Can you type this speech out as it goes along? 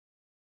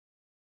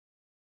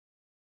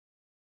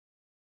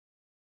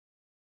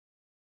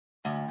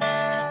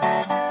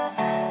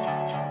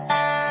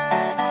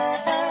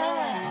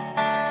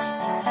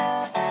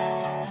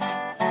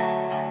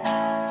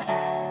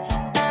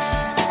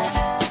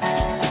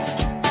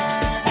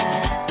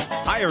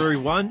Hi,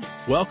 everyone.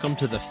 Welcome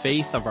to the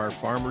Faith of Our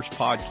Farmers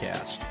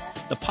podcast,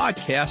 the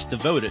podcast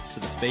devoted to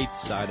the faith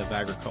side of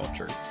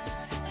agriculture.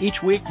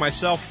 Each week,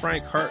 myself,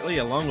 Frank Hartley,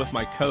 along with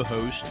my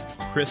co-host,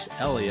 Chris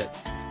Elliott,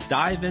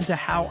 dive into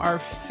how our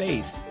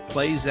faith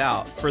plays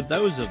out for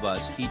those of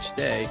us each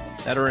day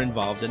that are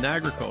involved in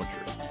agriculture.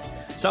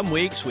 Some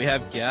weeks, we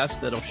have guests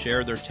that'll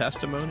share their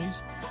testimonies.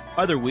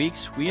 Other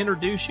weeks, we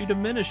introduce you to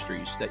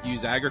ministries that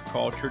use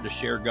agriculture to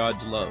share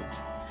God's love.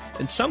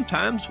 And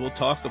sometimes we'll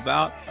talk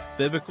about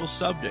biblical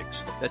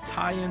subjects that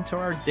tie into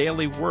our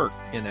daily work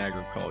in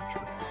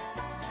agriculture.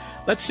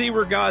 Let's see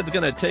where God's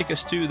going to take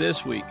us to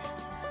this week.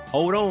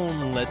 Hold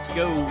on, let's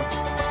go.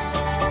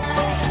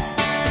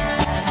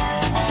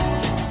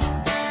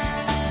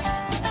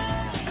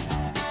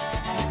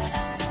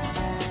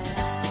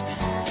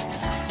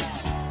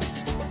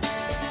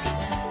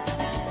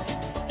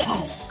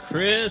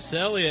 Chris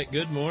Elliott,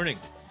 good morning.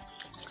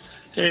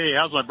 Hey,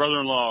 how's my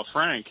brother-in-law,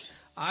 Frank?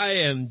 I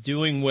am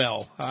doing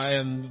well. I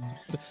am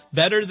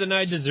better than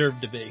I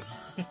deserve to be.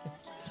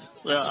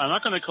 Well, I'm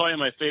not going to call you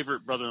my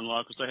favorite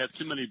brother-in-law because I have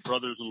too many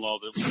brothers-in-law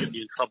that would get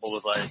me in trouble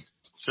if I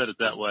said it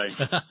that way.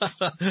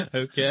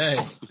 Okay.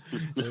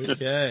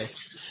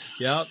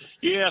 Yep.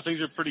 Yeah,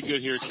 things are pretty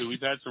good here too.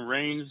 We've had some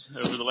rains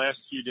over the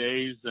last few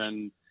days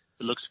and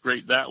it looks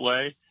great that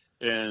way.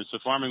 And so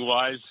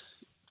farming-wise,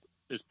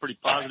 it's pretty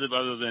positive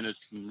other than it's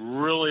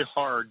really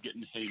hard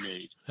getting hay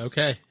made.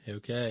 Okay.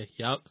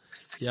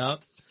 Yep.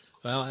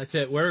 Well, that's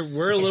it.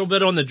 We're a little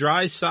bit on the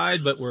dry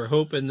side, but we're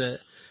hoping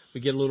that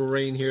we get a little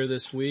rain here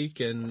this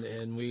week,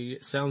 and we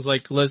sounds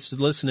like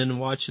listening and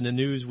watching the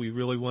news, we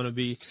really want to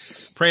be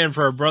praying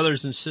for our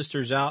brothers and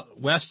sisters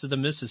out west of the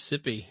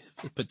Mississippi,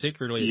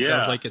 particularly. It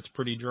sounds like it's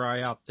pretty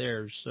dry out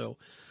there, so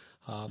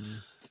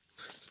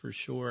for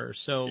sure.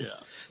 So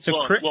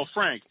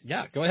Frank.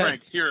 Yeah, go ahead.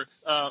 Frank, here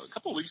a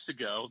couple of weeks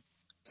ago,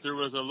 there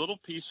was a little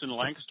piece in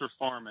Lancaster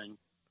Farming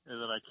that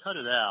I cut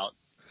it out,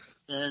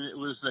 and it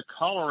was that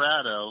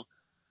Colorado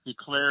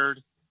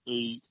declared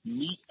a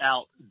meat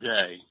out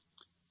day,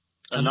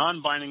 a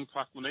non-binding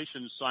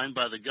proclamation signed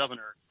by the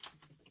governor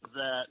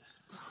that,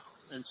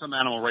 and some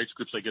animal rights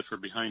groups, I guess, were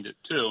behind it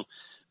too,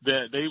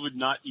 that they would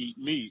not eat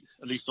meat,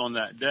 at least on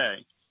that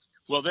day.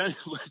 Well, then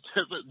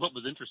what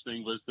was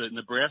interesting was that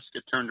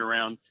Nebraska turned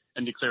around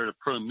and declared a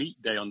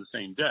pro-meat day on the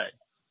same day.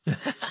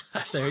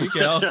 There you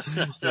go.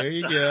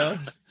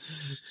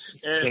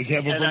 They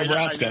came from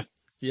Nebraska.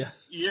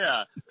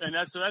 Yeah. And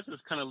that's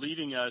just kind of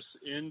leading us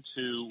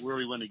into where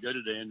we want to go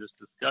today in this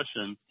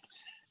discussion.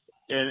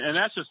 And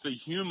that's just the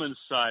human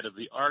side of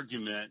the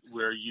argument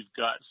where you've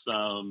got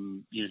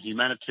some,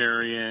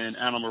 humanitarian,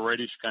 animal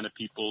rights kind of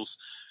peoples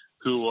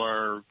who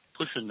are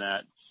pushing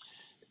that.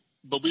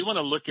 But we want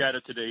to look at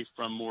it today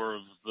from more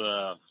of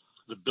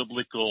the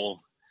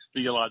biblical,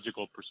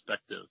 theological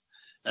perspective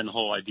and the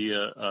whole idea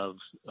of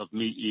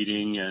meat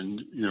eating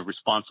and,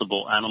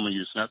 responsible animal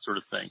use and that sort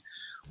of thing,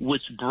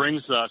 which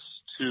brings us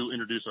to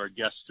introduce our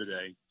guest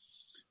today,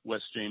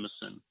 Wes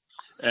Jamison.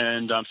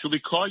 And should we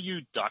call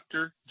you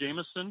Dr.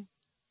 Jamison?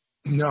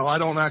 No, I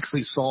don't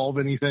actually solve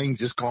anything.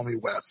 Just call me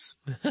Wes.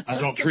 I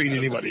don't treat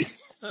anybody.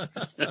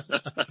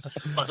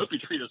 I hope you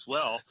treat us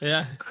well.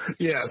 Yeah.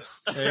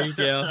 Yes. There you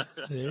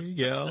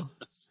go.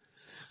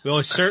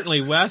 Well,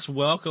 certainly, Wes,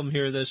 welcome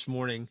here this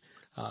morning.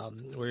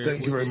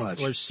 Thank you very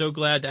much. We're so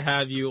glad to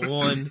have you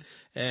on,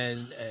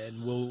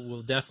 and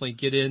we'll definitely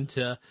get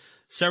into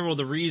several of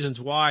the reasons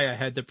why. I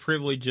had the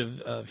privilege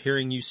of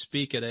hearing you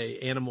speak at a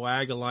Animal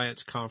Ag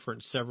Alliance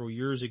conference several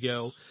years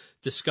ago,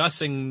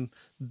 discussing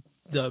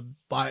the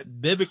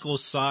biblical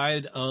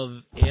side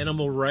of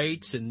animal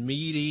rights and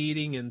meat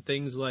eating and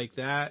things like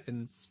that,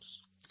 and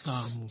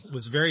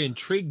was very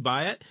intrigued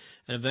by it,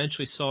 and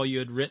eventually saw you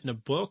had written a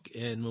book.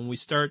 And when we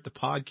started the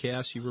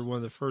podcast, you were one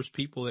of the first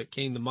people that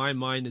came to my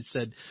mind and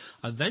said,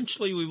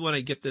 eventually we want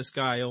to get this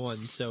guy on.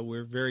 So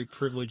we're very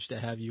privileged to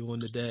have you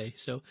on today.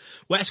 So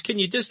Wes, can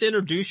you just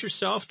introduce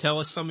yourself? Tell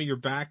us some of your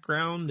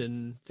background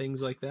and things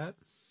like that.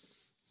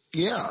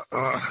 Yeah.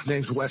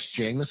 Name's Wes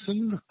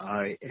Jamison.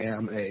 I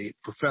am a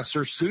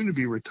professor, soon to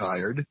be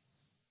retired,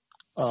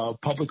 of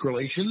public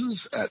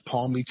relations at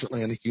Palm Beach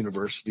Atlantic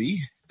University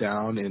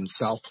down in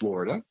South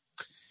Florida.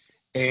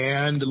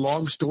 And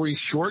long story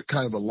short,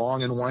 kind of a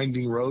long and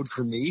winding road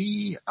for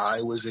me.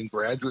 I was in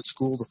graduate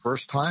school the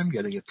first time,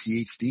 getting a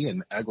PhD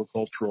in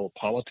agricultural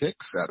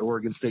politics at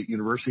Oregon State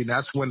University. And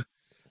that's when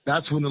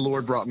the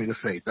Lord brought me to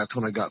faith. That's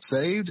when I got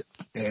saved,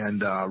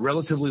 and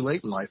relatively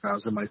late in life. I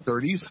was in my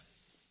 30s.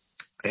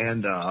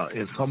 And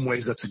in some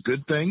ways that's a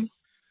good thing.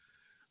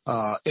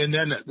 And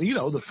then,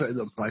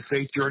 my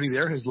faith journey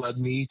there has led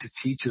me to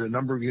teach at a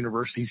number of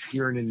universities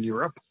here and in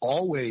Europe,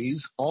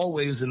 always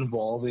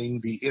involving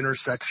the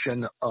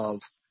intersection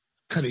of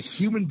kind of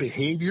human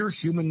behavior,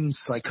 human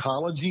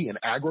psychology, and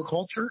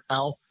agriculture,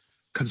 how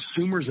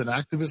consumers and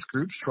activist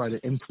groups try to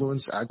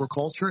influence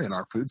agriculture and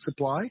our food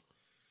supply.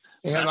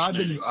 And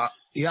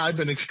I've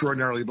been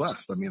extraordinarily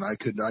blessed. I mean, I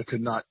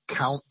could not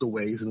count the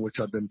ways in which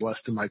I've been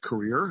blessed in my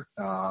career,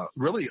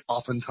 really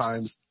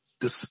oftentimes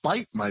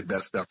despite my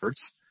best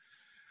efforts.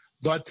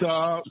 But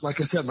like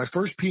I said, my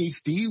first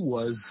PhD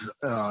was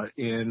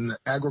in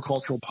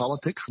agricultural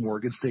politics from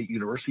Oregon State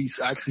University,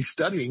 actually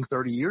studying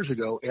 30 years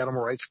ago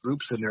animal rights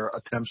groups and their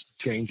attempts to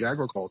change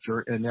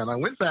agriculture. And then I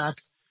went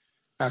back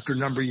after a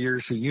number of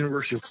years to the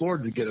University of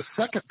Florida to get a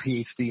second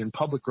PhD in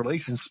public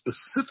relations,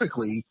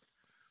 specifically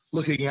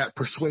looking at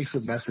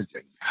persuasive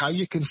messaging, how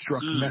you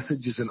construct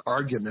messages and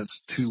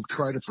arguments to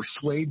try to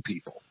persuade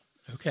people.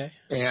 Okay.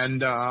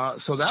 And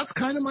so that's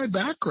kind of my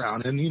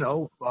background. And,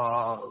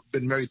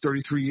 been married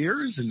 33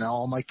 years, and now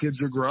all my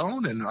kids are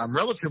grown, and I'm a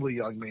relatively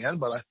young man,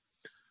 but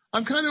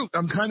I'm kind of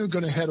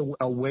going to head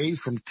away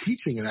from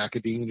teaching in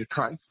academia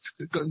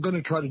going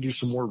to try to do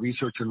some more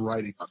research and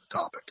writing on the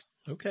topic.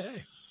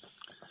 Okay.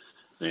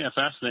 Yeah,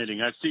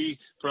 fascinating. I see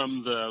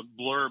from the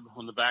blurb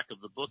on the back of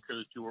the book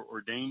that you were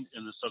ordained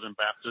in the Southern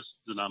Baptist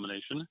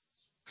denomination.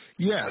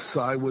 Yes,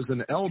 I was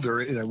an elder.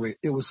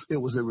 It was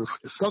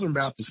a Southern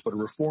Baptist, but a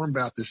Reformed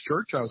Baptist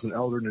church. I was an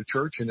elder in the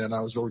church, and then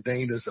I was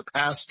ordained as a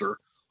pastor,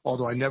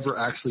 although I never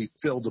actually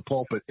filled the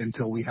pulpit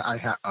until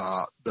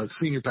the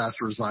senior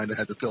pastor resigned. I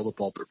had to fill the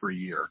pulpit for a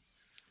year.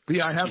 But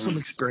yeah, I have some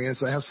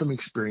experience. I have some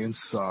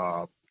experience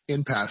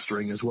in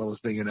pastoring as well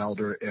as being an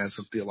elder and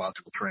some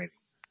theological training.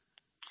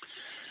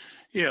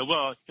 Yeah,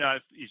 well,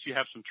 if you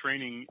have some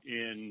training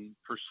in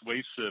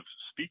persuasive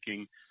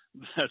speaking,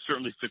 that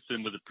certainly fits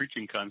in with the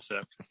preaching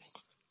concept.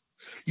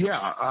 Yeah,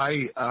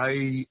 I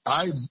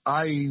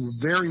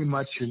very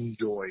much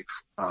enjoy,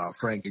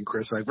 Frank and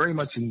Chris, I very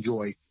much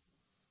enjoy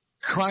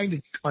trying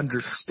to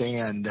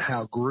understand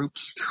how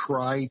groups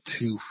try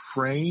to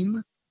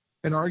frame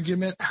an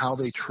argument, how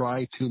they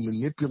try to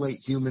manipulate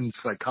human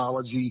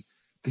psychology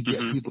to get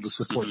people to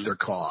support their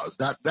cause.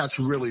 That's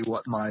really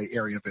what my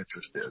area of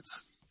interest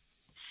is.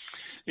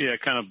 Yeah,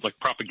 kind of like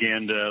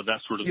propaganda,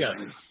 that sort of thing.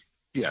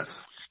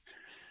 Yes.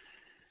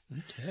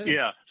 Okay.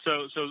 Yeah.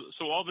 So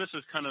all this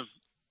is kind of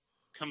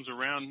comes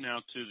around now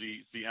to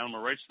the animal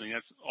rights thing.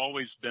 That's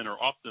always been,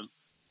 or often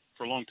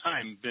for a long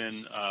time,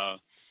 been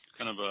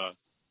kind of a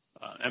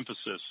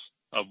emphasis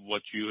of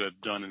what you have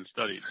done and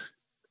studied.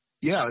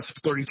 Yeah, it's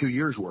 32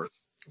 years worth.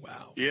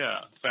 Wow. Yeah,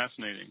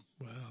 fascinating.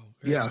 Wow.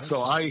 Yeah. Nice. So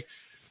I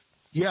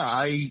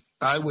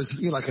was,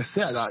 like I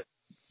said,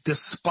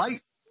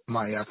 despite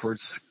my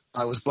efforts,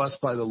 I was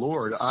blessed by the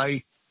Lord.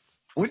 I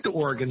went to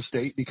Oregon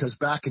State because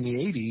back in the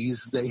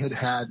 80s, they had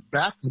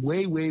back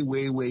way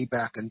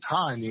back in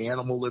time, the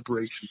Animal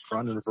Liberation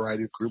Front and a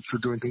variety of groups were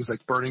doing things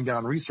like burning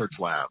down research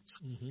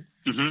labs.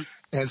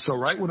 And so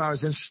right when I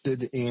was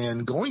interested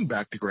in going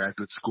back to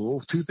graduate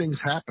school, two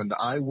things happened.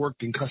 I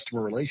worked in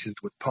customer relations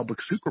with public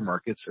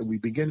supermarkets, and we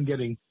began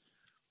getting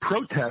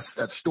protests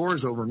at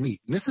stores over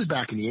meat. And this is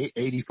back in the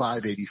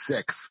 85,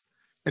 86.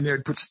 And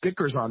they'd put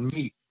stickers on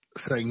meat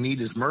saying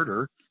meat is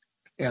murder.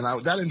 And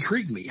that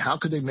intrigued me. How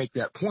could they make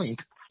that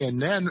point?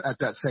 And then at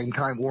that same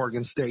time,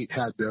 Oregon State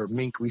had their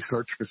mink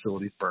research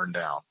facilities burned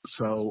down.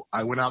 So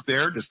I went out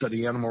there to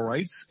study animal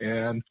rights.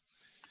 And,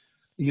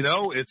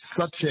 it's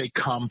such a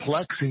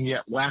complex and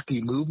yet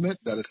wacky movement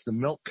that it's the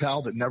milk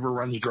cow that never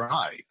runs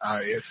dry.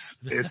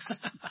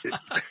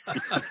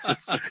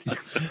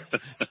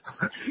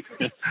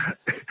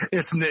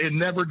 It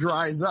never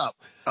dries up,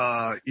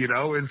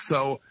 and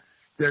so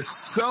there's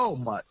so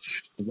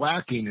much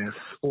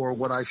wackiness, or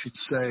what I should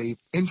say,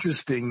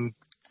 interesting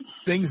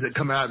things that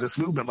come out of this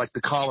movement, like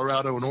the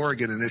Colorado and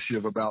Oregon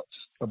initiative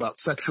about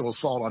sexual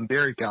assault on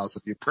dairy cows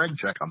if you preg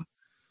check them.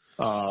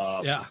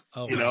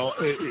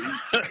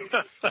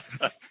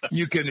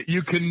 You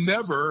can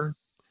never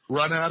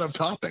run out of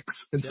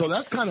topics. And so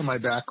that's kind of my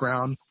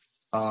background,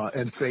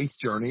 and faith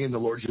journey. And the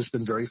Lord's just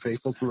been very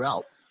faithful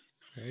throughout.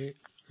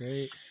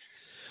 Great.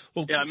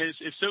 Well, yeah, I mean,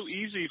 it's so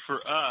easy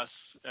for us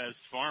as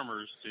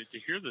farmers to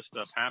hear this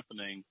stuff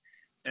happening.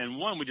 And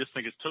one, we just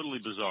think it's totally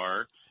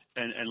bizarre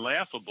and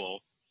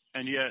laughable.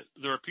 And yet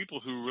there are people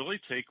who really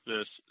take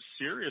this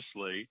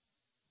seriously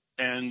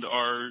and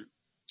are,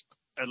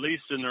 at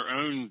least in their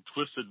own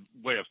twisted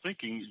way of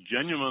thinking,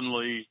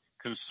 genuinely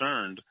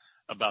concerned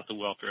about the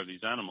welfare of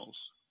these animals.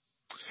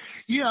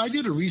 Yeah, I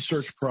did a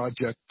research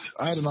project.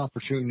 I had an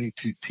opportunity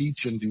to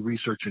teach and do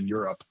research in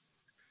Europe.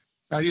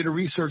 I did a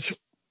research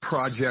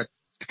project,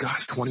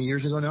 22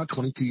 years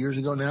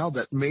ago now,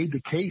 that made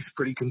the case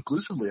pretty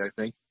conclusively, I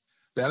think,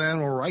 that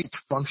animal rights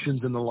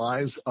functions in the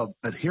lives of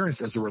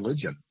adherents as a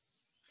religion.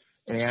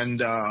 And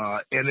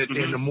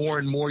the more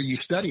and more you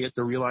study it,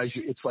 to realize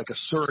it's like a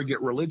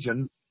surrogate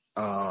religion,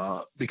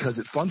 because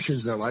it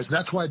functions in their lives. And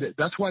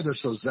that's why they're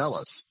so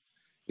zealous,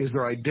 is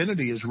their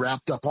identity is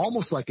wrapped up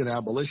almost like an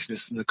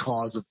abolitionist in the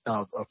cause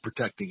of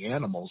protecting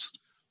animals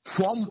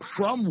from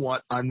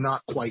what I'm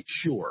not quite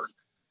sure.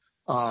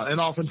 And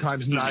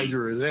oftentimes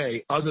neither are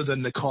they, other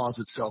than the cause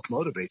itself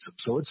motivates them.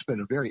 So it's been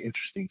a very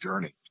interesting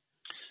journey.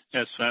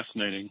 That's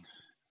fascinating.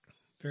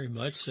 Very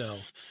much so.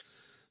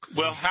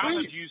 Well, how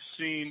have you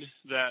seen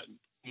that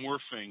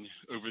morphing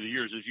over the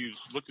years as you've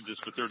looked at this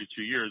for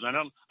 32 years? I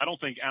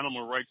don't think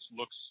animal rights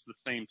looks the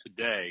same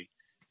today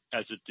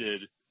as it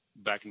did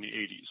back in the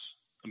 80s.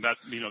 And that's,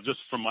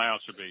 just from my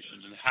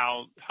observation. And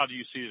how do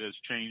you see it has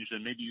changed,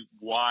 and maybe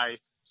why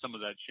some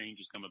of that change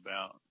has come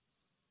about?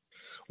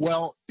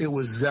 Well, it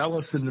was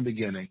zealous in the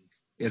beginning.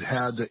 It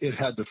had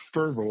the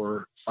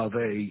fervor of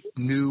a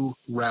new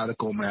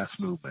radical mass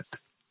movement.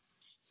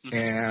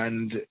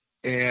 And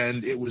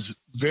it was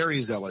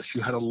very zealous.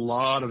 You had a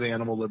lot of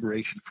animal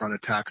liberation front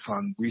attacks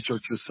on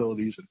research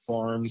facilities and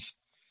farms.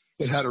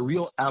 It had a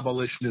real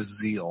abolitionist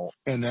zeal.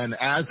 And then,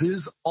 as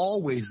is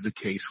always the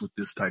case with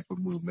this type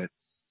of movement,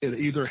 it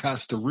either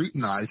has to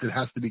routinize, it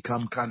has to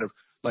become kind of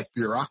like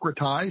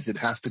bureaucratized, it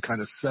has to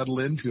kind of settle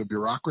into a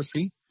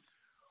bureaucracy,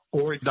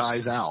 or it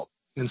dies out.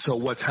 And so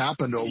what's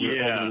happened over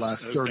the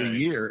last 30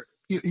 years,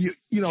 you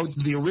know,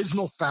 the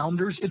original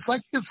founders, it's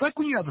like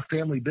when you have a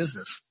family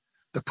business.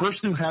 The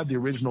person who had the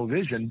original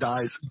vision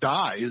dies,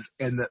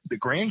 and the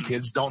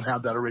grandkids don't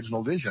have that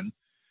original vision.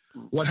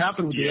 What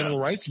happened with the animal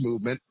rights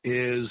movement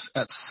is,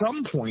 at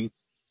some point,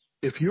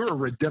 if you're a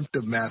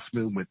redemptive mass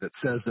movement that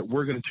says that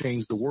we're going to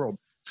change the world,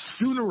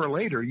 sooner or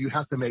later you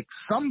have to make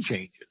some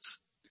changes.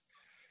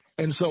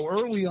 And so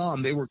early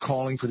on, they were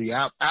calling for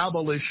the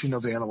abolition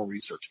of animal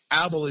research,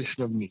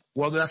 abolition of meat.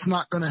 Well, that's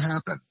not going to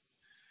happen.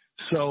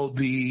 So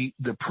the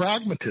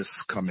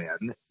pragmatists come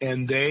in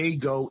and they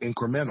go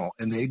incremental,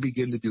 and they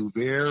begin to do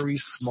very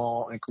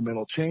small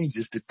incremental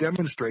changes to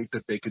demonstrate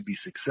that they could be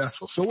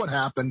successful. So what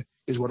happened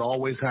is what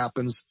always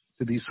happens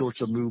to these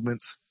sorts of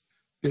movements.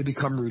 They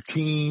become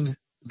routine.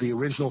 The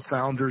original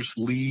founders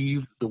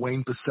leave. The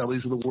Wayne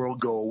Pacellis of the world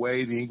go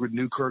away. The Ingrid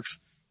Newkirks,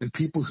 and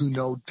people who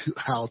know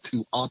how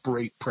to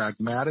operate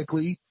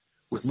pragmatically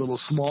with little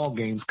small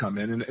gains come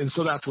in. And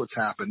so that's what's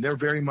happened. They're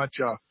very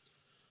much a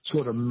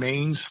sort of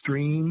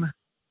mainstream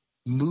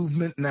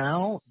movement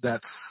now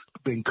that's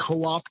been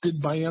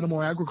co-opted by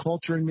animal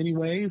agriculture in many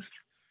ways.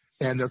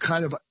 And they're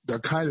kind of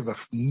a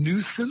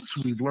nuisance.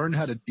 We've learned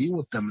how to deal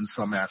with them in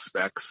some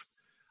aspects.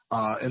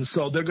 And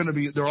so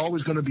they're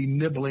always going to be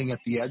nibbling at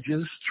the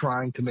edges,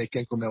 trying to make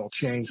incremental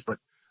change, but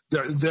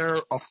they're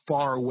a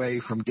far away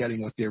from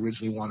getting what they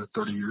originally wanted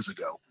 30 years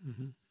ago.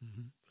 Mm-hmm,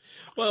 mm-hmm.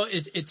 Well,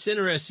 it's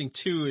interesting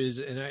too,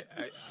 and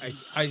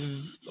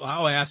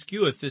I'll ask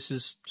you if this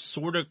is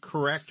sort of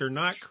correct or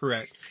not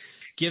correct,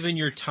 given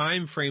your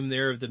time frame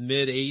there of the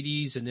mid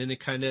 80s and then it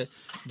kind of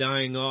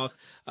dying off,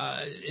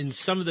 in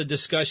some of the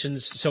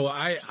discussions. So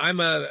I'm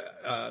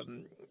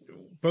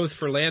both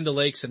for Land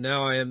O'Lakes, and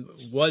now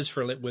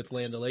with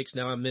Land O'Lakes.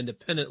 Now I'm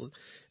independent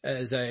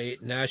as a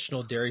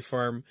national dairy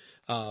farm,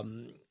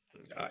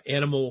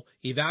 animal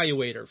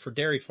evaluator for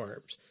dairy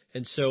farms.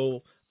 And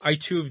so I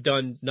too have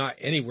done not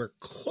anywhere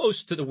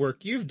close to the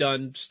work you've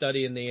done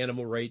studying the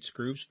animal rights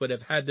groups, but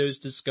have had those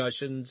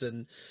discussions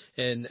and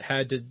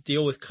had to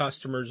deal with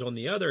customers on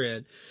the other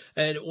end.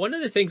 And one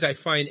of the things I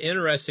find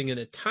interesting in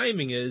the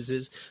timing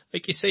is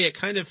like you say, it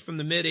kind of from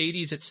the mid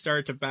 80s, it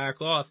started to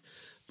back off.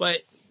 But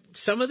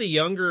some of the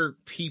younger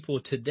people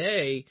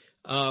today,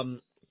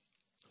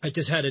 I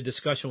just had a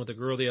discussion with a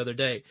girl the other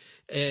day,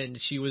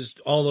 and she was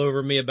all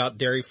over me about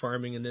dairy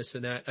farming and this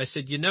and that. I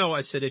said,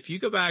 if you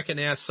go back and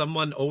ask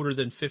someone older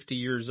than 50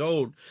 years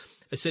old,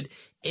 I said,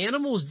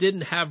 animals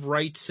didn't have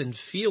rights and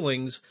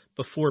feelings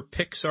before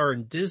Pixar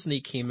and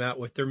Disney came out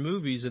with their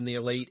movies in the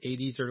late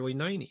 80s, early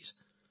 90s.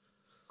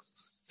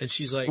 And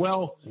she's like,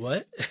 well,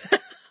 what?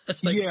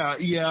 Like,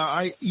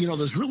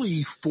 there's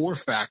really four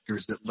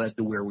factors that led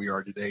to where we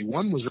are today.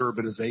 One was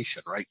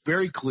urbanization, right?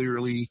 Very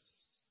clearly,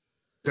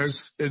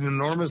 there's an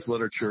enormous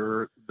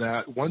literature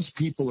that once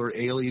people are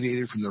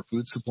alienated from their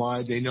food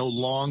supply, they no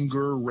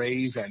longer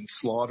raise and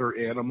slaughter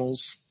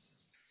animals.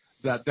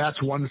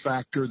 That's one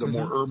factor. The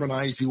more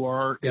urbanized you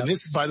are, and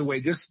this, by the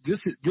way, this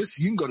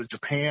you can go to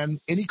Japan,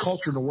 any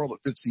culture in the world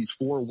that fits these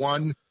four.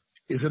 One,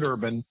 is it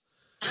urban?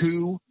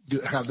 Two,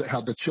 have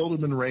the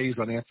children been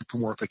raised on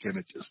anthropomorphic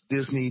images?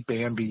 Disney,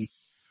 Bambi,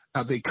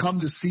 they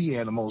come to see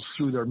animals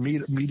through their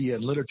media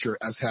and literature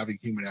as having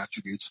human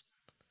attributes.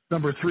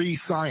 Number three,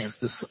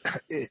 science.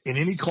 In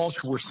any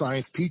culture where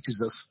science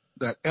teaches us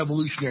that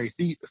evolutionary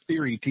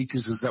theory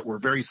teaches us that we're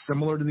very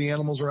similar to the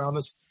animals around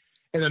us.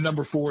 And then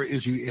number four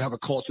is you have a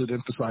culture that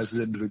emphasizes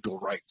individual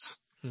rights.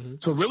 Mm-hmm.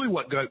 So really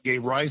what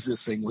gave rise to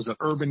this thing was an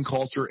urban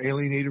culture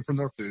alienated from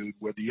their food,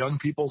 where the young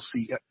people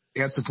see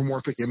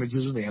anthropomorphic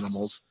images of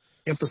animals,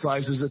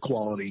 emphasizes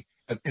equality,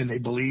 and they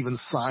believe in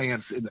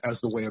science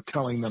as the way of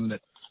telling them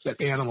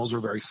that animals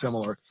are very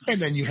similar. And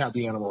then you have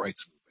the animal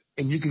rights movement.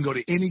 And you can go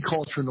to any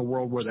culture in the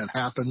world where that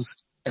happens,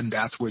 and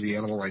that's where the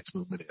animal rights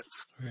movement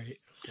is. Right.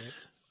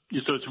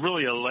 Yeah, so it's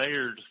really a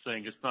layered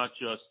thing. It's not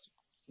just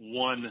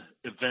one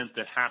event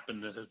that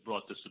happened that has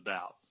brought this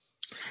about.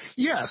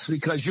 Yes,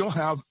 because you'll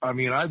have,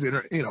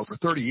 for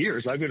 30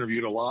 years, I've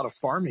interviewed a lot of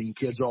farming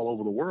kids all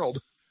over the world.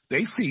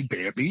 They see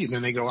Bambi and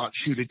then they go out and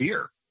shoot a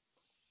deer.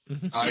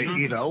 Your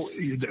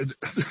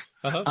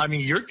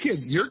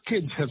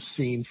kids have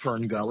seen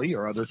Fern Gully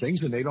or other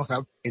things, and they don't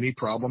have any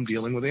problem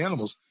dealing with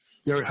animals.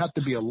 There have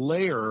to be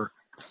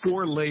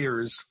four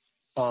layers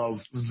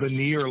of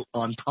veneer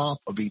on top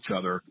of each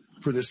other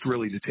for this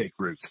really to take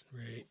root.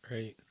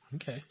 Right.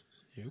 Okay.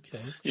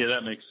 Yeah,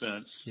 that makes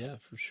sense. Yeah,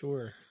 for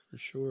sure.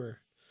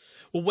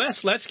 Well,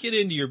 Wes, let's get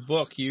into your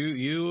book.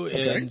 You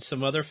and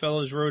some other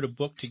fellows wrote a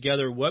book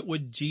together. What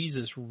would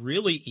Jesus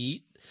really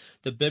eat?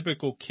 the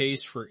biblical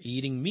case for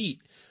eating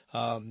meat.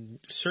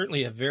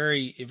 Certainly a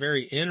very,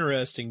 very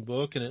interesting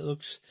book, and it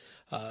looks,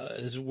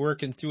 as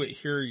working through it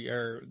here,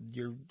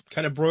 you're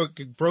kind of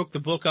broke the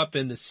book up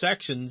into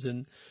sections,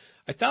 and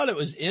I thought it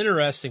was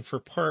interesting for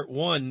part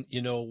one,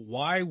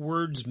 why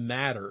words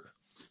matter.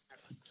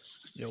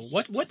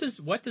 What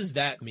does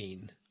that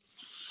mean?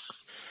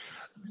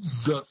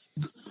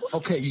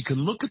 Okay, you can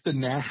look at the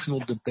national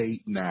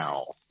debate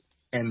now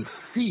and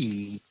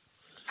see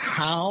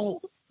how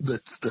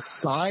the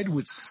side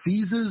which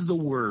seizes the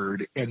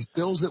word and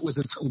fills it with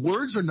its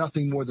words are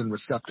nothing more than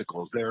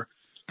receptacles.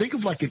 Think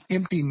of like an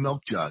empty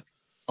milk jug.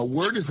 A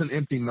word is an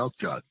empty milk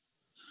jug.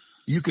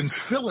 You can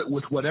fill it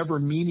with whatever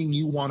meaning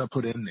you want to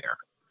put in there.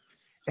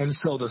 And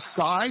so the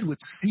side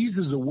which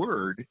seizes a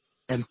word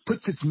and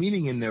puts its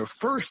meaning in there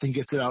first and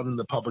gets it out in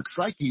the public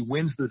psyche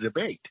wins the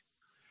debate.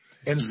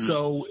 And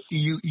so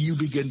you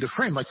begin to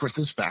frame, like for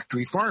instance,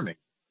 factory farming.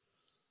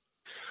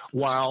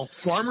 While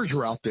farmers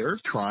are out there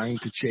trying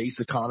to chase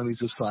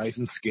economies of size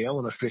and scale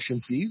and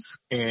efficiencies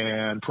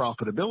and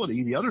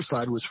profitability, the other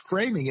side was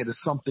framing it as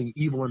something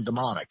evil and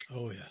demonic.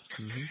 Oh, yeah.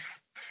 Mm-hmm.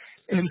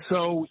 And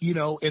so,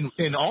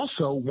 and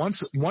also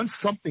once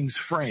something's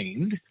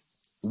framed,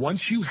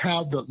 once you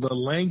have the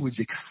language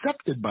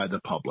accepted by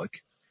the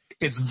public,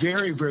 it's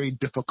very, very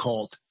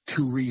difficult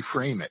to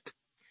reframe it.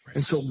 Right.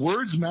 And so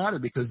words matter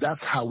because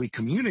that's how we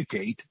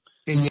communicate.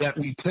 And yet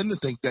we tend to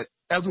think that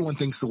everyone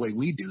thinks the way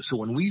we do. So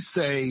when we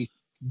say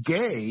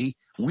gay,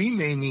 we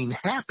may mean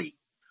happy,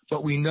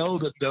 but we know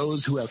that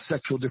those who have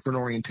sexual different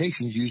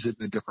orientations use it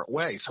in a different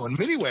way. So in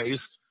many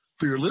ways,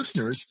 for your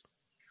listeners,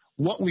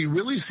 what we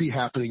really see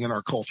happening in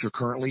our culture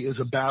currently is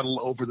a battle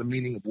over the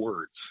meaning of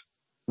words.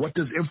 What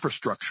does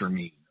infrastructure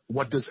mean?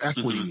 What does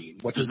equity mean?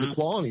 What does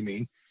equality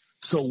mean?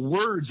 So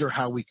words are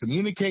how we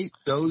communicate.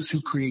 Those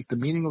who create the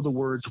meaning of the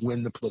words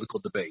win the political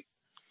debate.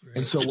 Right.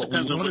 And so it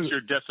depends on what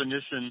your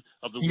definition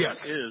of the word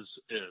is.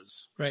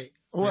 Right.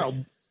 Well,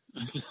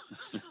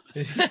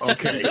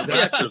 okay.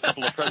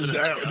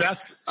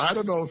 That's, I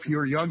don't know if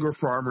your younger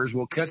farmers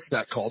will catch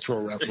that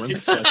cultural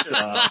reference, but,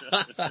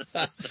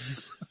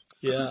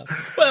 yeah.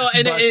 Well,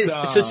 and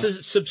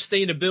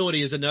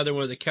sustainability is another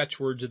one of the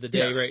catchwords of the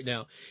day right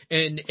now.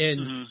 And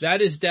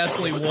that is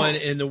definitely one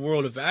in the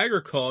world of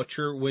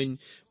agriculture. When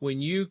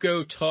you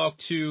go talk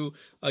to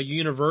a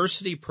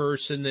university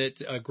person, that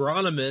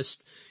agronomist,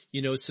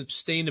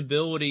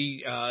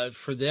 sustainability,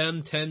 for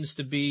them tends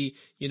to be,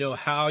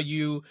 how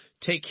you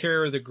take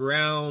care of the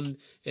ground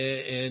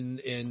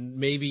and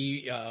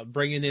maybe,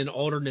 bringing in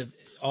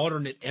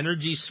alternate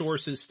energy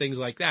sources, things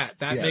like that.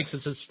 That makes a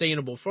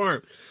sustainable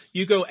farm.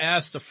 You go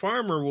ask the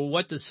farmer, well,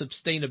 what does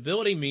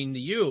sustainability mean to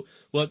you?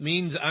 Well, it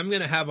means I'm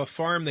going to have a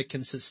farm that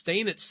can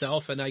sustain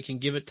itself and I can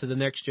give it to the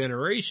next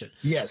generation.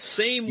 Yes.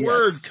 Same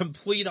word,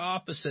 complete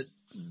opposite,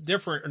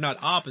 different, or not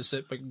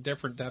opposite, but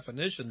different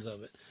definitions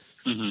of it.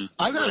 Mm-hmm.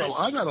 I've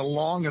had a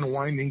long and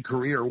winding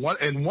career.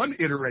 One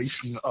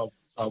iteration of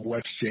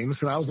Wes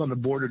Jameson, I was on the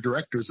board of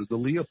directors of the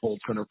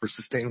Leopold Center for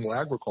Sustainable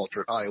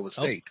Agriculture at Iowa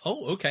State.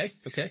 Oh, okay.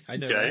 I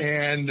know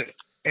that.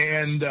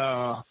 And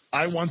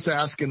I once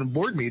asked in a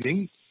board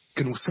meeting,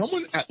 can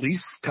someone at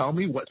least tell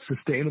me what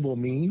sustainable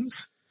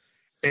means?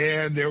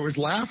 And there was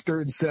laughter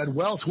and said,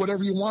 well, it's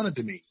whatever you want it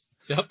to mean.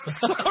 Yep.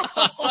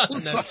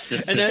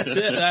 And that's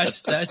it.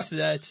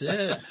 That's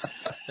it.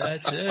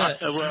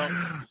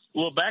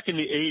 Well, back in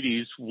the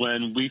 80s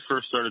when we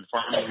first started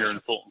farming here in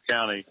Fulton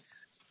County,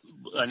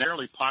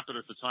 narrowly popular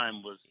at the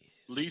time was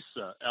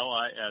LISA,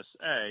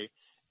 L-I-S-A,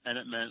 and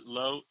it meant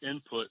low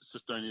input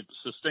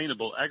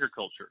sustainable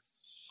agriculture.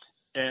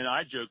 And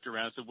I joked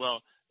around and said,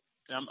 well,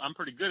 I'm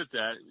pretty good at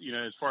that,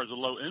 as far as the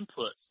low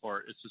input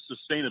part. It's the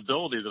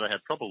sustainability that I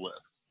have trouble with.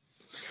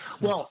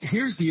 Well,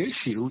 here's the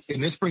issue,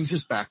 and this brings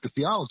us back to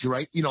theology,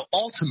 right?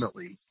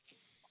 Ultimately,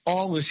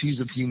 all issues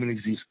of human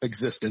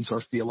existence are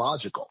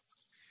theological.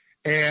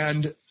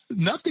 And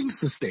nothing's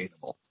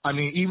sustainable. I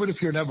mean, even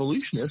if you're an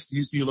evolutionist,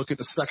 you look at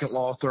the second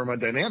law of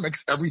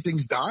thermodynamics,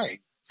 everything's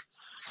dying.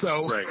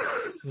 So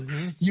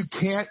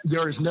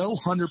there is no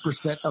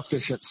 100%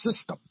 efficient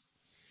system.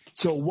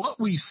 So what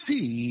we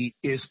see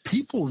is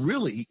people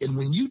really, and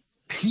when you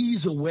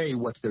tease away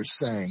what they're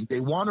saying, they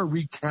want to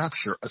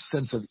recapture a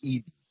sense of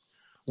Eden,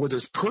 where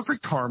there's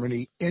perfect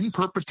harmony in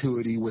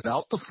perpetuity,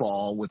 without the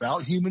fall,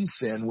 without human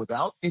sin,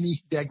 without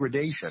any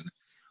degradation.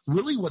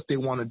 Really what they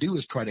want to do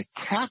is try to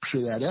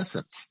capture that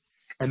essence.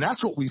 And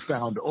that's what we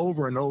found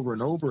over and over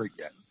and over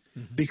again.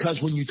 Mm-hmm.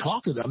 Because when you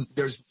talk to them,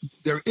 there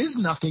is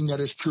nothing that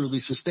is truly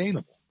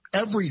sustainable.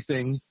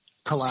 Everything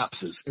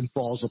collapses and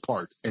falls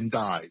apart and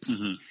dies.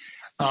 Mm-hmm.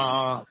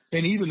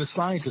 And even the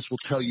scientists will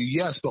tell you,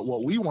 yes, but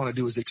what we want to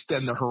do is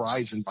extend the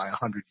horizon by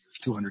 100 years,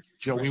 200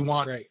 years.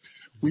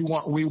 We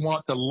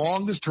want the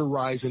longest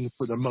horizon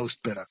for the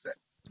most benefit.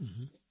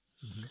 Mm-hmm.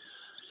 Mm-hmm.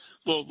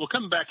 Well,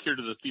 coming back here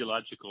to the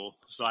theological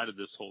side of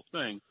this whole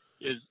thing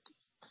is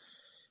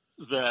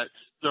that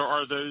there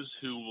are those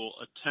who will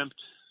attempt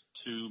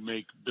to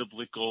make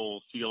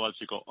biblical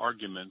theological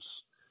arguments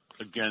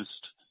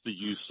against the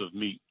use of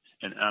meat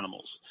and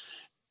animals.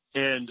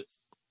 And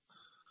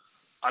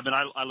I mean,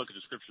 I look at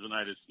the scriptures and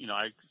I just,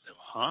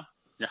 huh?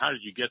 Now, how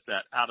did you get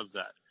that out of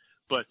that?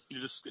 But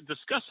you just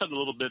discuss that a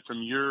little bit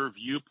from your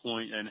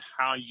viewpoint and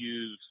how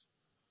you've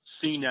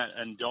seen that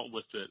and dealt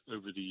with it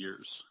over the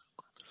years.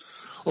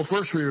 Well,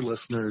 first for your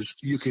listeners,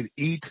 you can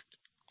eat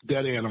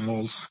dead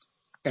animals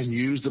and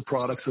use the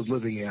products of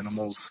living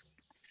animals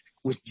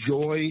with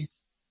joy,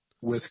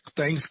 with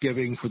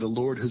thanksgiving for the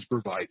Lord has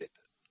provided.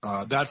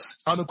 That's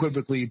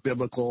unequivocally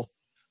biblical.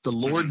 The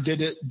Lord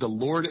did it. The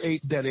Lord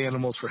ate dead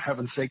animals for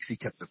heaven's sakes. He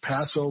kept the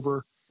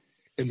Passover.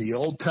 In the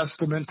Old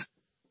Testament,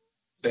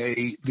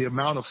 the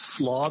amount of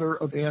slaughter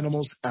of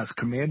animals as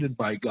commanded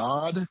by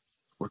God,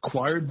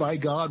 required by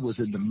God, was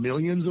in the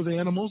millions of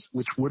animals,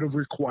 which would have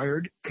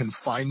required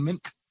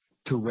confinement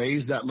to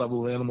raise that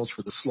level of animals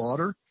for the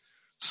slaughter.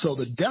 So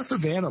the death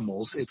of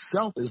animals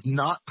itself is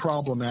not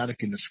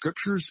problematic in the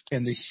scriptures,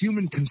 and the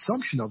human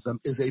consumption of them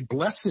is a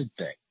blessed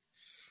thing.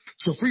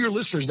 So for your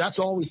listeners, that's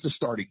always the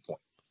starting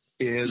point,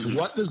 is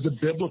what does the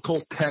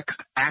biblical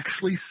text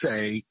actually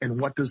say, and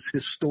what does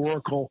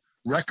historical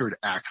record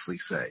actually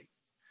say?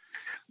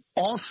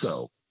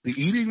 Also, the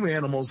eating of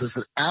animals is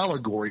an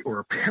allegory or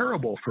a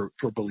parable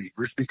for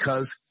believers,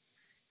 because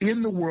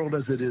in the world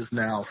as it is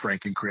now,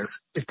 Frank and Chris,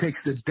 it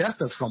takes the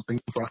death of something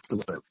for us to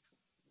live.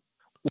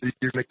 Whether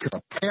you're going to kill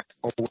a plant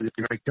or whether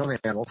you're going to kill an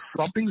animal,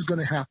 something's going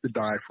to have to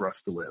die for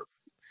us to live.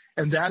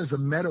 And that is a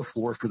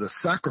metaphor for the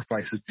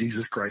sacrifice of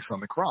Jesus Christ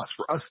on the cross.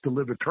 For us to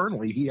live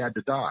eternally, he had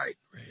to die.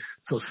 Right.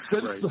 So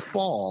since the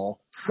fall,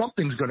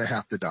 something's going to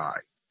have to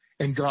die.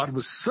 And God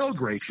was so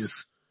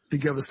gracious to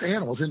give us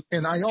animals.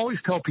 And I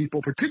always tell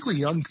people, particularly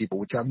young people,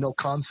 which have no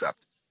concept,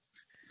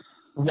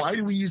 why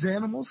do we use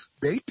animals?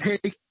 They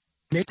take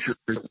nature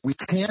that we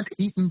can't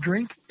eat and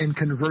drink and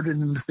convert it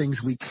into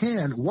things we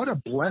can. What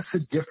a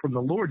blessed gift from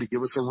the Lord to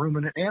give us a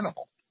ruminant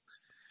animal.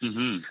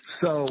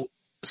 So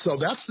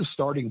that's the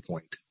starting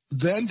point.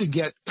 Then to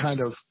get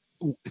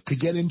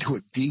into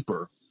it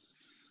deeper,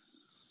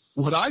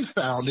 what I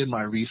found in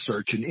my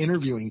research and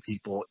interviewing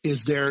people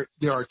is there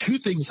are two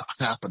things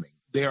happening.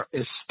 They are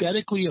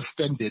aesthetically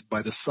offended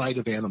by the sight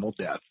of animal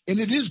death, and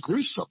it is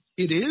gruesome.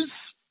 It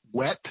is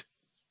wet.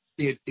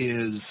 It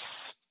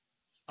is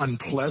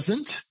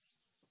unpleasant.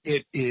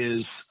 It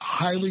is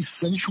highly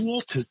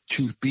sensual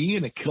to be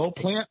in a kill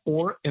plant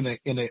or in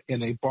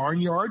a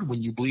barnyard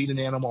when you bleed an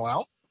animal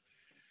out.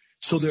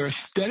 So they're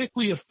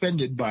aesthetically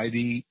offended by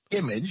the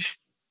image.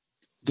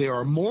 They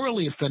are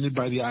morally offended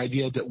by the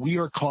idea that we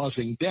are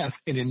causing death.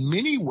 And in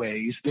many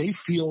ways, they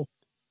feel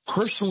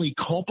personally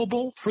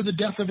culpable for the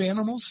death of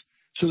animals.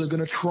 So they're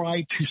going to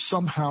try to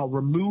somehow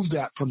remove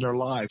that from their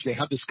lives. They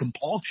have this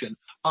compulsion.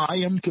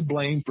 I am to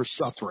blame for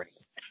suffering.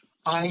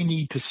 I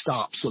need to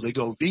stop. So they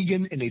go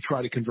vegan and they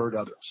try to convert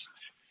others.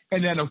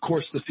 And then, of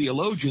course, the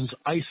theologians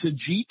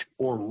eisegete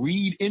or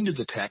read into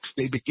the text.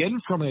 They begin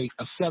from a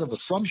set of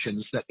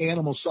assumptions that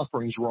animal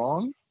suffering is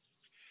wrong.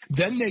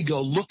 Then they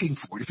go looking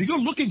for it. If you go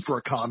looking for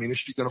a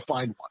communist, you're going to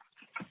find one.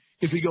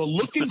 If you go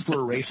looking for a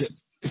racist,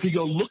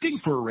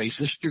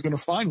 you're going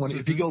to find one.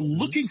 If you're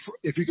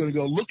going to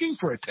go looking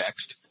for a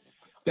text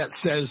that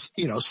says,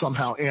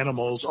 somehow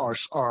animals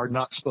are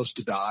not supposed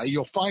to die,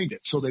 you'll find it.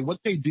 So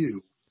what they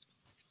do,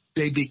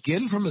 they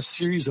begin from a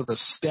series of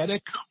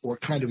aesthetic or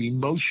kind of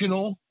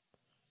emotional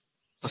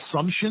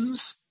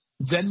assumptions.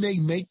 Then they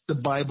make the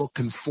Bible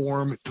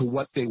conform to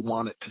what they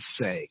want it to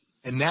say.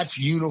 And that's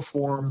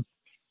uniform.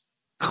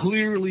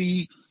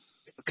 Clearly,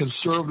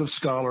 conservative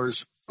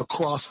scholars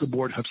across the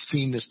board have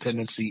seen this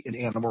tendency in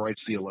animal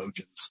rights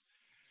theologians.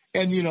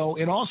 And,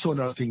 and also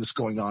another thing that's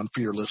going on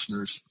for your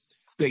listeners,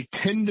 they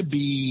tend to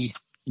be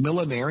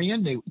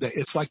millenarian.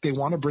 It's like they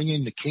want to bring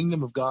in the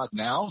kingdom of God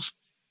now.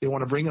 They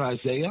want to bring in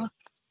Isaiah,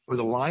 where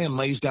the lion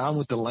lays down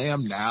with the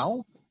lamb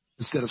now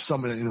instead of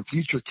someone in a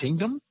future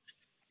kingdom.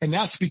 And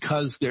that's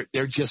because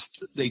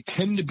they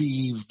tend to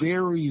be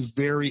very,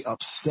 very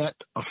upset,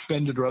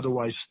 offended, or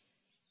otherwise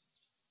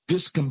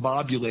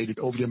discombobulated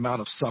over the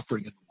amount of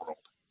suffering in the world.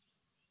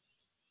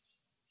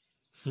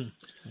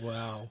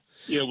 Wow.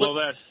 Yeah, well,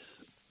 that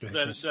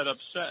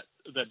upset,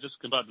 that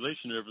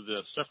discombobulation over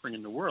the suffering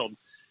in the world,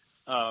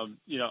 that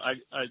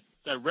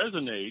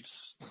resonates,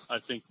 I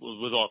think,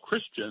 with all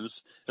Christians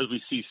as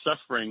we see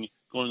suffering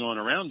going on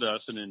around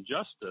us and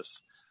injustice.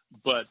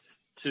 But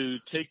to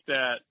take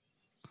that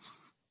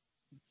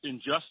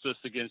injustice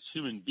against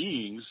human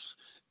beings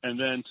and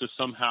then to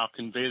somehow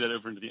convey that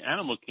over into the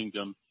animal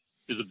kingdom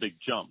is a big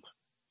jump.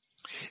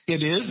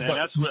 It is, and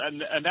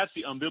that's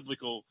the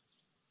unbiblical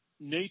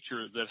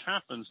nature that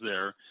happens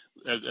there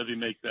as we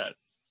make that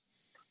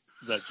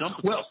jump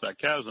across that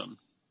chasm.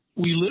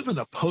 We live in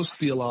a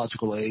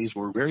post-theological age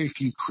where very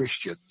few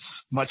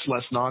Christians, much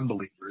less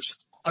non-believers,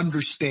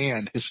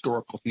 understand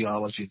historical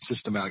theology and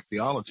systematic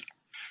theology.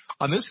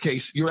 On this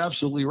case, you're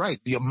absolutely right.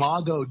 The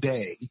Imago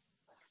Dei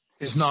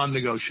is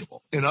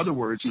non-negotiable. In other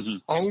words,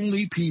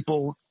 only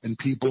people and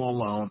people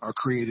alone are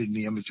created in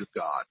the image of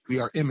God. We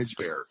are image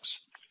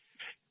bearers.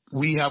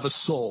 We have a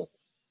soul,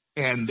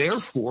 and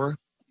therefore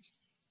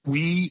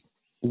we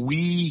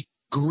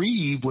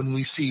grieve when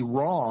we see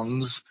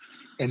wrongs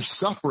and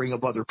suffering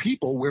of other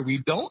people, where we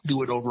don't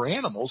do it over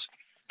animals,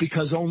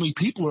 because only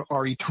people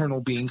are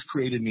eternal beings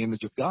created in the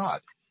image of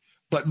God.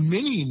 But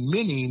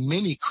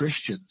many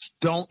Christians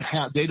don't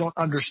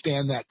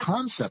understand that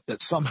concept,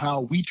 that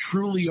somehow we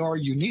truly are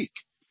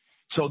unique.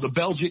 So the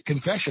Belgic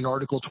Confession,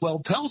 Article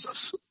 12, tells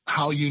us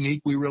how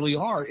unique we really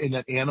are, in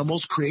that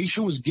animals'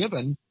 creation was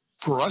given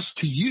for us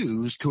to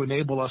use to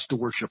enable us to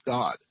worship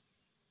God.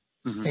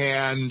 Mm-hmm.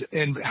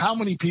 And how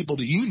many people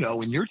do you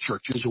know in your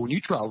churches, or when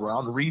you travel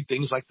around and read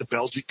things like the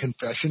Belgic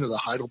Confession or the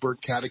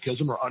Heidelberg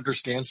Catechism, or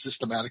understand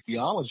systematic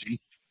theology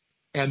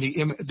and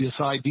this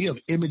idea of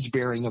image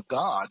bearing of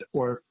God,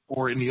 or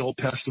in the Old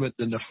Testament,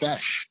 the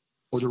Nephesh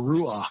or the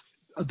Ruach,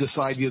 this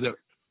idea that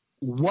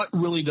what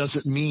really does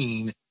it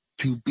mean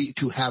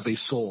to have a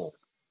soul?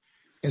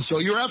 And so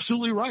you're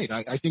absolutely right.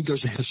 I think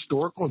there's a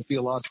historical and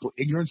theological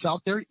ignorance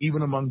out there,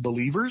 even among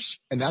believers.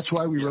 And that's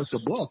why we wrote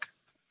the book.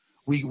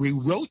 We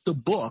wrote the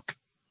book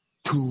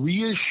to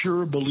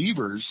reassure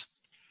believers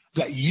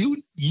that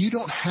you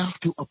don't have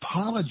to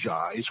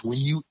apologize when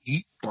you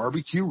eat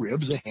barbecue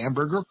ribs, a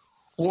hamburger,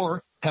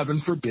 or, heaven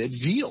forbid,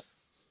 veal.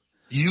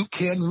 You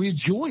can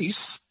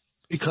rejoice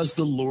because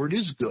the Lord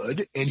is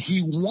good and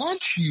he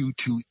wants you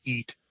to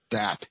eat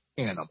that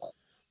animal.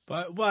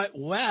 But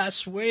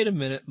Wes, wait a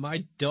minute.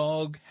 My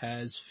dog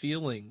has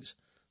feelings.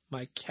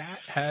 My cat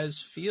has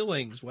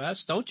feelings,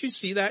 Wes. Don't you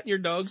see that in your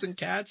dogs and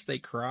cats? They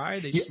cry,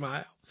 they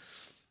smile.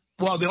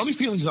 Well, the only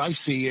feelings I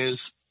see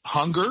is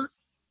hunger,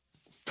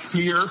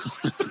 fear.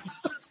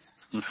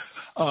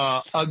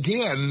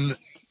 Again,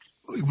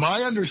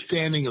 my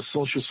understanding of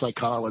social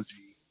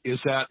psychology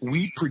is that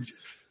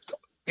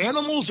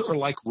animals are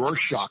like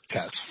Rorschach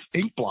tests,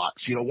 ink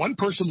blots. One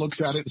person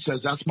looks at it and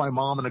says, that's my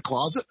mom in a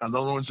closet. And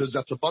another one says,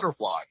 that's a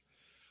butterfly.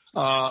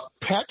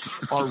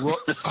 Pets are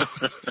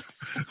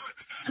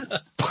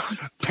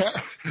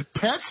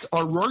pets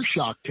are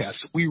Rorschach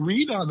tests. We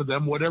read onto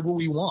them whatever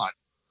we want.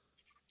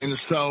 And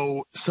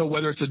so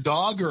whether it's a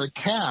dog or a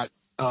cat,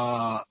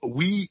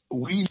 we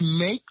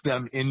make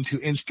them into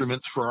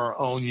instruments for our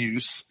own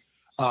use.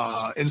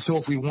 And so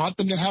if we want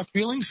them to have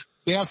feelings,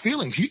 they have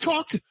feelings.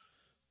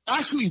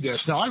 Ask me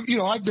this. Now,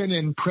 I've been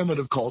in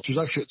primitive cultures.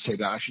 I shouldn't say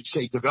that. I should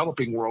say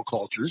developing world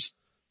cultures.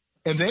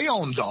 And they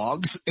own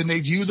dogs, and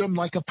they view them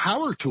like a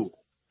power tool.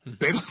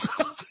 They're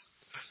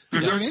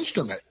an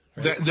instrument.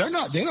 Right.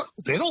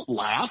 They don't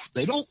laugh.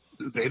 They're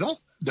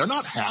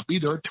not happy.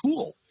 They're a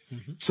tool.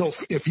 Mm-hmm. So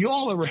if you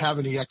all ever have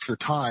any extra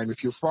time,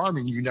 if you're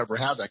farming, you never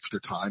have extra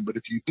time. But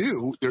if you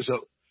do, there's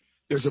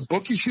a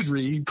book you should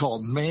read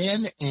called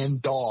Man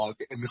and Dog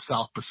in the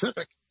South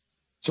Pacific.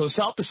 So the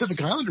South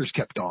Pacific Islanders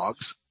kept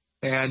dogs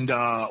and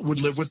would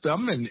live with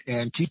them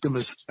and keep them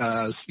as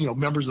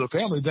members of the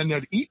family. Then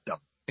they'd eat them.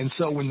 And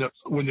so when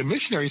the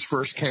missionaries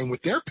first came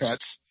with their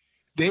pets,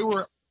 they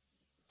were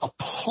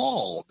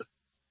appalled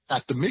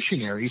at the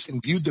missionaries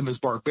and viewed them as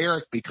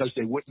barbaric because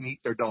they wouldn't eat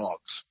their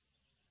dogs.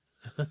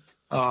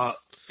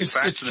 It's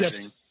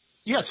just,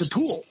 it's a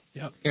tool.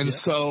 Yep. And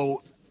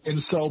so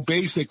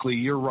basically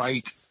you're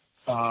right.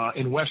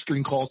 In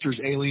Western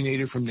cultures,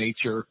 alienated from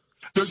nature,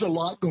 there's a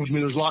lot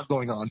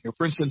going on here.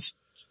 For instance,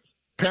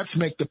 pets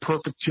make the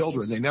perfect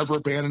children. They never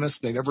abandon us.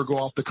 They never go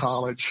off to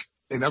college.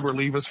 They never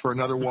leave us for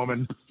another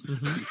woman.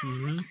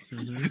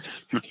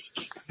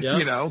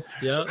 Yep.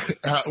 Yep.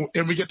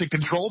 And we get to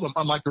control them.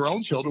 Unlike our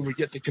own children, we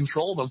get to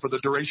control them for the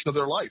duration of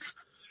their life.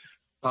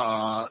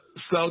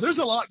 So there's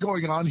a lot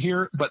going on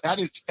here, but at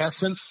its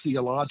essence,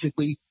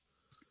 theologically,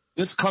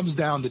 this comes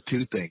down to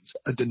two things: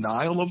 a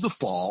denial of the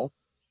fall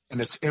and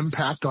its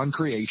impact on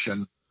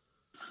creation,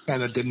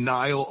 and a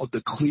denial of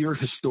the clear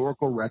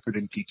historical record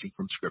and teaching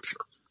from Scripture.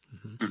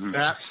 Mm-hmm.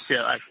 That's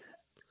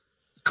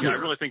clear. I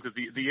really think that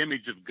the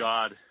image of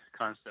God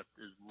concept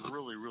is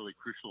really, really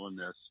crucial in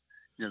this.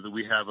 That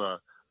we have a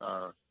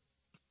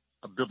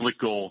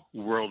biblical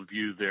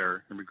worldview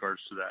there in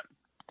regards to that.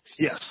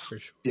 Yes. For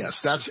sure.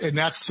 Yes.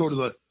 That's sort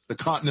of the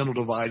continental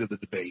divide of the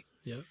debate.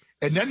 Yep.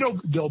 And then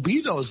there'll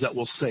be those that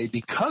will say,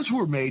 because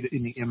we're made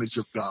in the image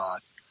of God,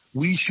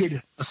 we should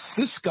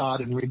assist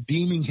God in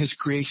redeeming his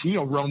creation.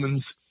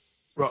 Romans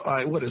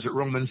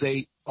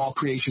 8, all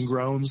creation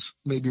groans,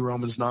 maybe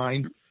Romans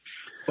 9.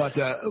 But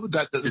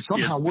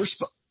somehow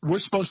we're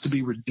supposed to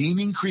be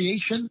redeeming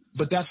creation,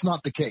 but that's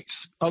not the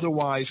case.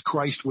 Otherwise,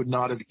 Christ would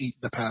not have eaten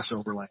the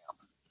Passover lamb.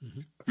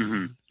 Mm-hmm.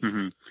 Mm-hmm.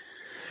 Mm-hmm.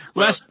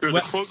 Well, there's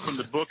a quote from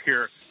the book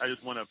here I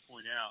just want to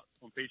point out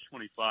on page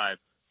 25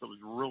 that was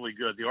really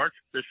good. The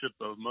Archbishop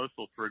of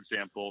Mosul, for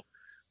example,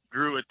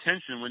 drew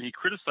attention when he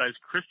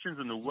criticized Christians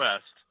in the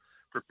West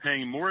for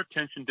paying more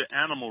attention to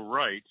animal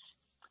rights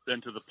than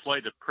to the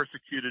plight of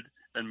persecuted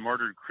and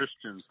martyred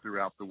Christians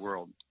throughout the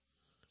world.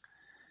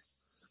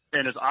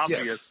 And it's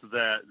obvious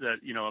that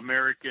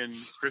American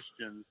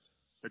Christians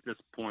at this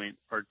point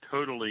are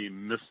totally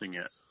missing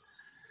it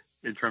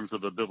in terms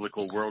of a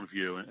biblical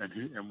worldview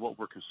and what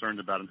we're concerned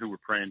about and who we're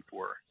praying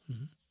for.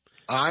 Mm-hmm.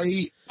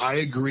 I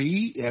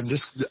agree, and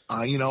this,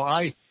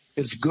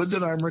 it's good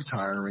that I'm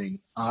retiring.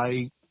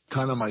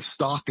 My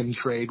stock in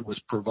trade was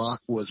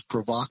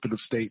provocative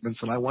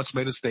statements, and I once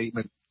made a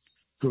statement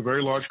to a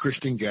very large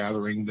Christian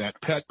gathering that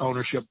pet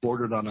ownership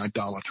bordered on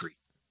idolatry.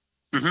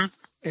 Mm-hmm.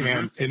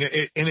 And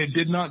it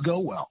did not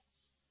go well.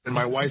 And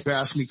my wife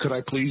asked me, could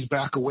I please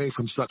back away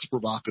from such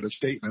provocative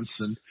statements?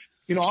 And,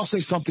 I'll say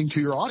something to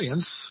your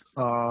audience.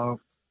 Our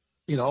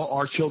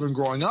children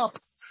growing up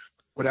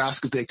would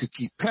ask if they could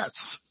keep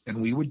pets.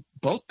 And we would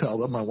both tell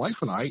them, my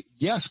wife and I,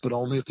 yes, but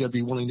only if they'd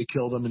be willing to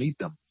kill them and eat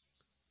them.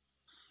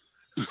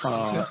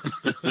 Well,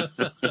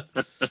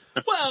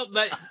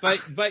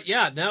 but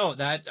yeah, no,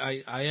 that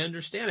I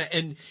understand it.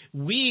 And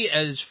we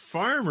as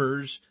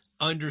farmers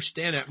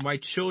understand that. My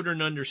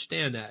children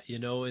understand that,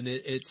 and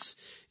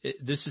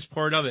this is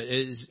part of it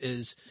is,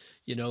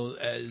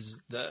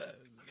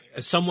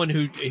 as someone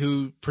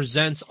who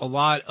presents a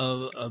lot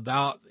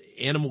about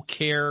animal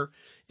care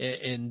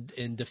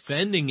and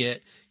defending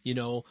it,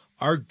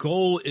 our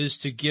goal is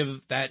to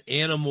give that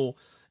animal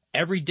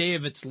every day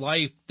of its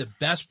life the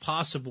best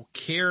possible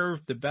care,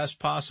 the best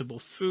possible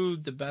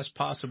food, the best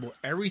possible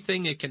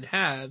everything it can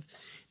have,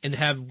 and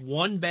have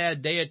one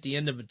bad day at the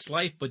end of its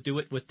life, but do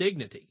it with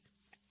dignity.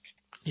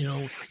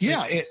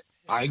 Yeah,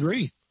 I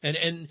agree.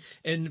 And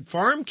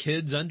farm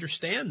kids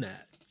understand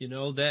that.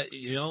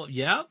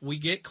 Yeah, we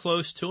get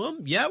close to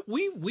them. Yeah,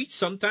 we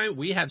sometimes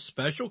we have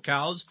special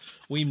cows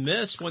we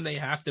miss when they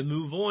have to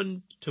move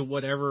on to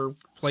whatever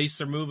place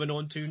they're moving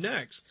on to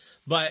next.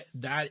 But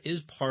that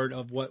is part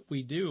of what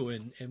we do,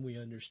 and we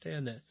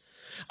understand that.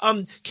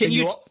 Can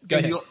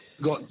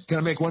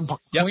I make one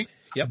point?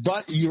 Yep.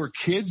 But your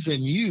kids and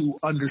you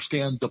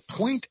understand the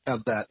point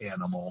of that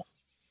animal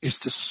is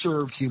to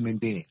serve human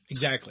beings.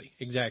 Exactly.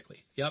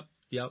 Yep.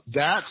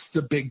 That's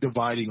the big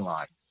dividing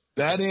line.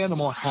 That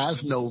animal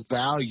has no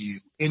value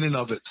in and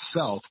of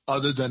itself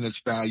other than its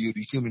value to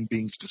human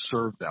beings to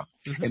serve them.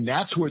 Mm-hmm. And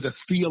that's where the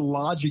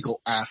theological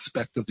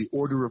aspect of the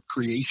order of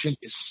creation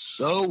is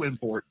so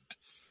important.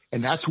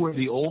 And that's where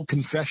the old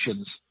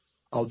confessions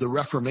of the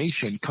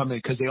Reformation come in,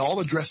 because they all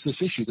address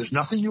this issue. There's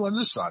nothing new under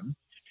the sun.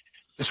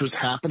 This was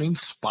happening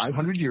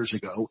 500 years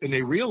ago, and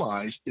they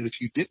realized that if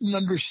you didn't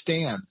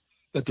understand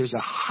that there's a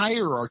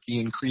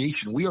hierarchy in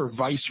creation, we are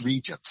vice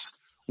regents.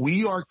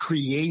 We are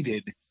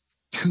created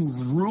to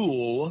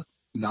rule,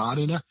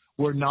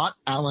 we're not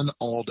Alan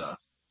Alda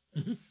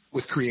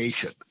with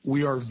creation.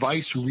 We are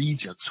vice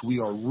regents. We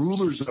are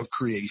rulers of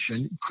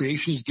creation.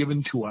 Creation is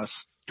given to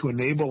us to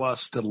enable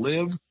us to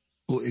live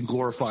and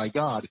glorify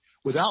God.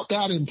 Without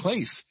that in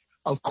place,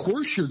 of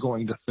course you're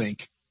going to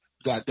think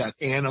that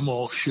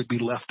animal should be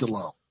left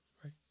alone.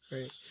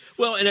 Right.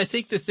 Well, and I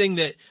think the thing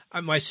that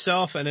I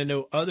myself and I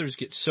know others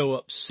get so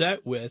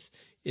upset with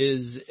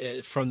is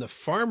from the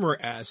farmer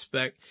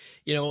aspect,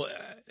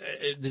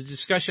 the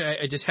discussion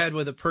I just had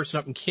with a person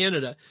up in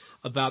Canada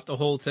about the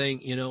whole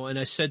thing, and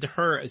I said to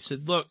her, I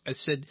said, look,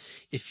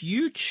 if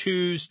you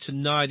choose to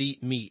not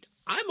eat meat,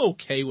 I'm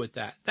okay with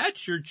that.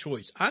 That's your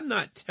choice. I'm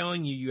not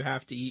telling you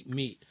have to eat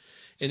meat.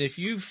 And if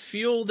you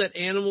feel that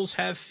animals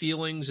have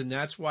feelings and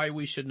that's why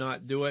we should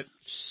not do it,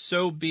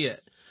 so be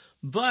it.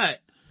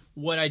 But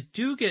what I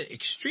do get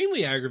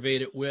extremely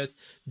aggravated with,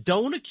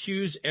 don't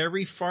accuse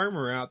every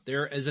farmer out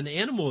there as an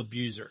animal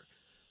abuser,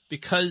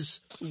 because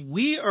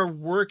we are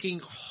working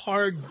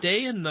hard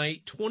day and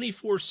night,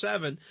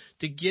 24/7,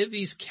 to give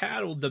these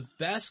cattle the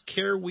best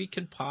care we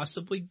can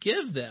possibly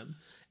give them.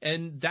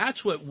 And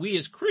that's what we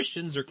as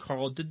Christians are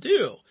called to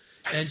do.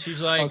 And she's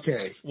like,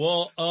 okay.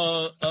 Well,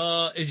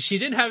 and she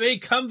didn't have any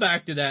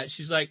comeback to that.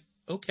 She's like,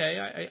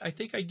 okay, I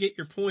think I get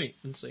your point.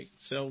 And it's like,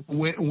 so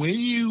when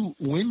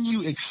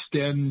you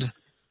extend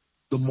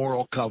the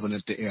moral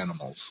covenant to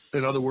animals,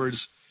 in other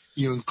words,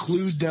 you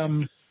include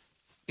them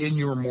in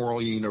your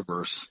moral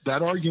universe,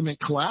 that argument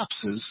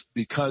collapses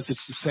because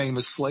it's the same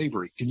as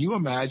slavery. Can you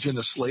imagine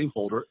a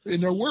slaveholder,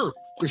 and there were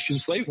Christian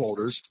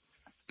slaveholders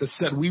that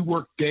said we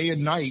work day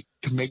and night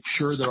to make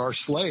sure that our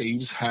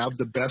slaves have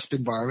the best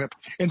environment.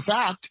 In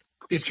fact,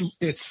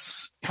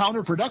 it's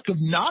counterproductive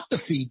not to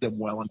feed them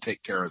well and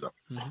take care of them.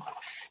 Mm-hmm.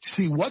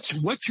 See,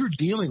 what you're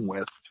dealing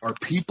with are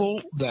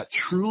people that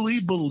truly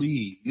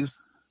believe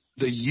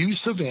the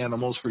use of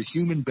animals for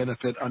human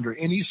benefit under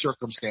any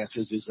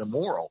circumstances is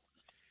immoral.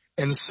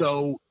 And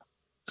so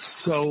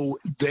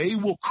they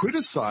will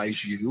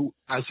criticize you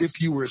as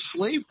if you were a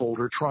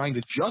slaveholder trying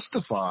to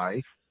justify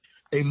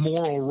a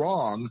moral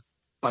wrong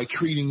by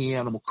treating the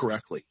animal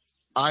correctly.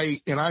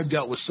 I've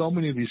dealt with so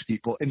many of these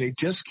people, and they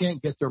just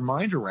can't get their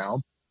mind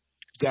around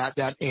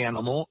that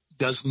animal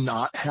does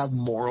not have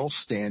moral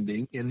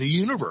standing in the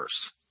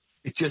universe.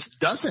 It just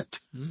doesn't.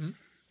 Mm-hmm.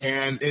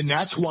 And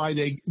that's why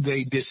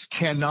they just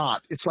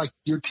cannot. It's like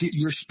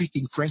you're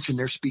speaking French and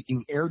they're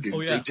speaking Urdu.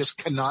 Oh, yeah. They just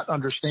cannot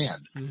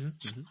understand. Mm-hmm.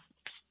 Mm-hmm.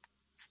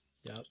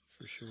 Yep,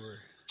 for sure.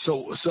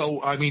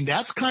 So I mean,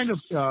 that's kind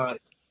of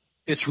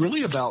it's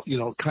really about,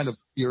 kind of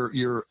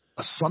your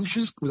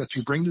assumptions that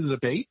you bring to the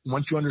debate.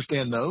 Once you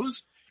understand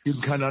those, you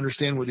can kind of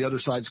understand where the other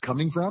side's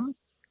coming from.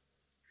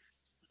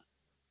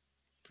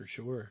 For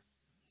sure.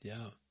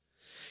 Yeah.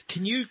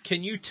 Can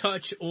you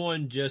touch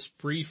on just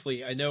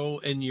briefly? I know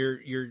in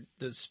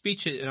the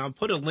speech, and I'll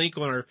put a link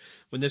on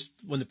when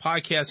the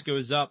podcast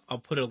goes up, I'll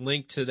put a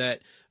link to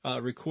that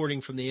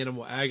recording from the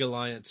Animal Ag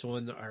Alliance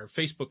on our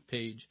Facebook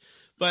page.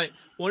 But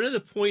one of the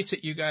points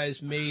that you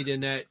guys made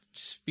in that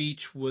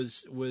speech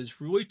was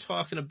really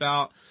talking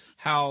about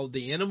how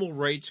the animal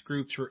rights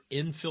groups were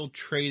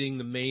infiltrating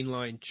the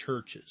mainline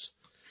churches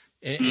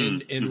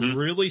and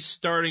really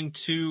starting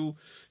to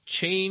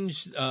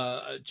change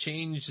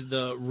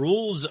the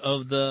rules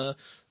of the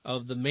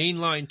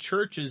mainline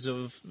churches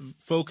of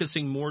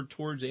focusing more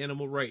towards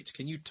animal rights.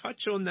 Can you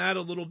touch on that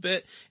a little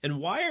bit? And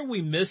why are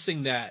we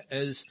missing that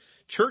as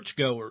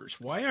churchgoers?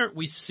 Why aren't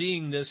we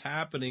seeing this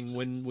happening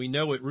when we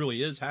know it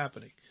really is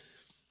happening?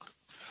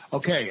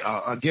 Okay.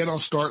 Again, I'll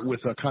start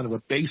with a kind of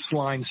a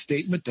baseline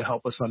statement to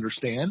help us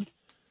understand.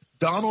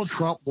 Donald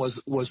Trump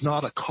was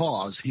not a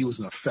cause. He was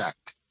an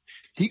effect.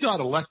 He got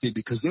elected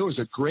because there was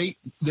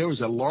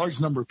a large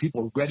number of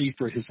people ready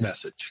for his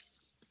message.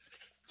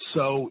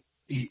 So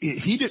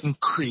he didn't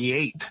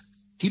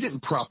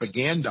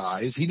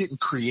propagandize. He didn't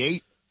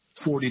create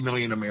 40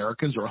 million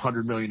Americans or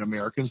 100 million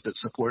Americans that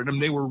supported him.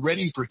 They were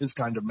ready for his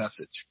kind of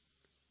message.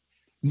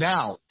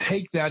 Now,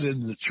 take that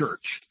into the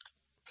church.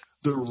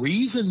 The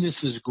reason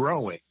this is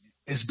growing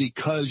is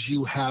because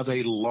you have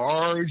a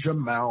large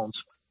amount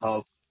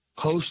of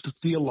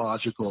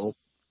post-theological,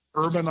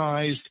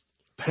 urbanized,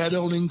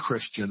 pet-owning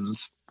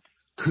Christians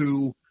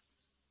who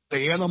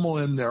the animal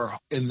in their,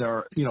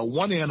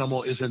 one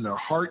animal is in their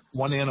heart,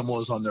 one animal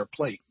is on their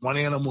plate, one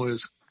animal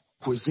is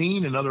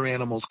cuisine, another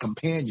animal is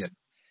companion.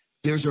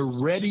 There's a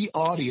ready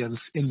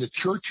audience in the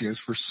churches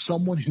for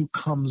someone who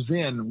comes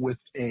in with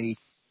a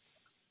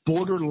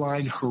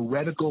borderline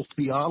heretical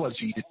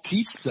theology to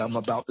teach them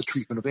about the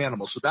treatment of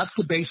animals. So that's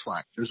the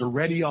baseline. There's a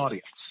ready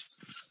audience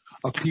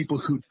of people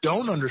who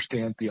don't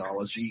understand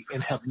theology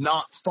and have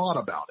not thought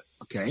about it.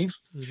 Okay.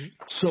 Mm-hmm.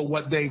 So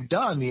what they've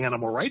done, the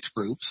animal rights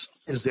groups,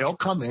 is they'll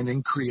come in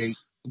and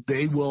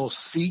they will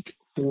seek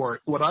for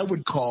what I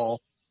would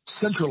call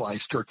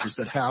centralized churches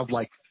that have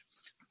like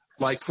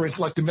for instance,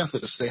 like the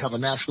Methodists, they have a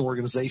national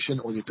organization,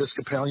 or the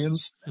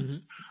Episcopalians. Mm-hmm.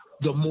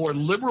 The more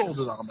liberal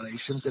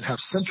denominations that have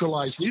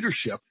centralized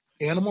leadership,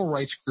 animal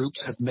rights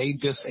groups have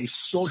made this a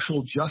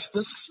social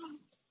justice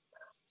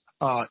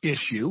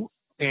issue,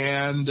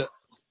 and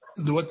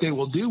what they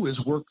will do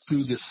is work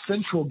through the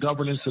central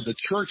governance of the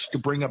church to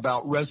bring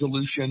about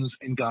resolutions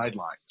and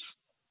guidelines,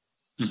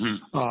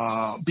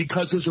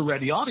 because there's a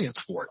ready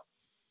audience for it.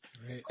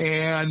 Right.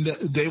 And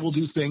they will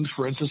do things,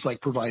 for instance, like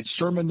provide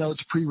sermon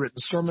notes, pre-written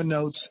sermon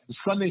notes, and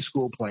Sunday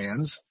school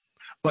plans.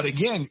 But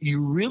again,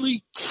 you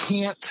really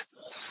can't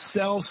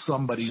sell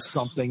somebody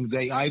something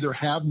they either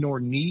have no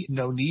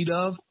need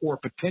of or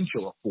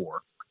potential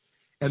for.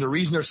 And the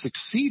reason they're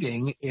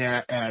succeeding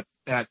at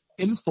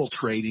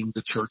infiltrating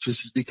the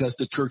churches is because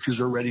the churches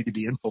are ready to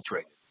be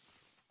infiltrated.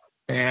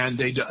 And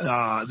they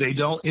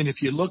don't, and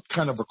if you look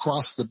kind of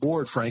across the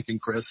board, Frank and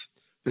Chris,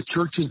 the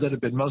churches that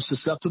have been most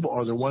susceptible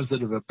are the ones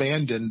that have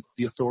abandoned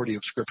the authority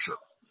of Scripture.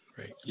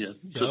 Right. Yeah.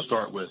 To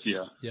start with.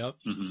 Yeah. Yep.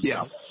 Mm-hmm.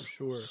 Yeah. For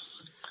sure.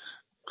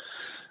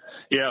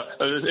 Yeah.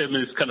 I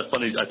mean, it's kind of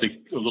funny, I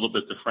think, a little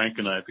bit to Frank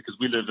and I, because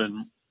we live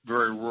in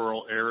very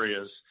rural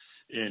areas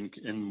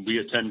and we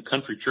attend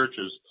country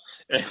churches.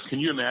 And can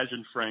you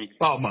imagine, Frank?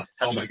 Oh my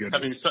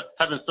goodness.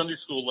 Having Sunday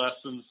school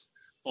lessons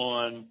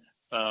on,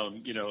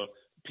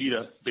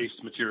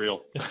 PETA-based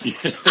material.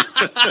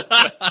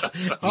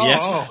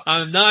 Yeah,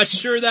 I'm not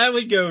sure that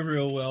would go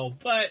real well,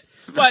 but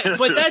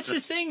that's the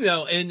thing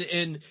though.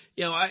 And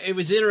it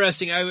was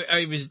interesting.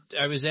 I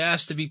was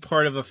asked to be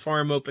part of a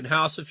farm open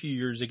house a few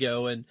years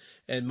ago, and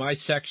my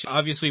section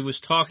obviously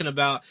was talking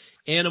about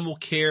animal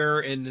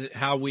care and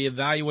how we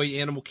evaluate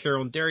animal care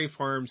on dairy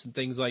farms and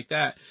things like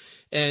that.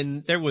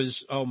 And there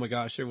was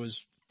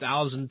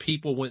 1,000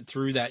 people went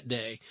through that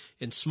day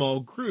in small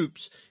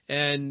groups.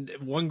 And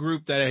one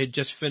group that I had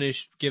just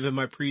finished giving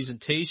my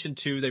presentation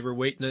to, they were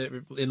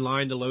waiting in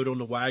line to load on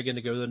the wagon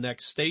to go to the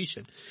next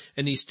station.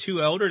 And these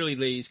two elderly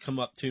ladies come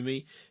up to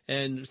me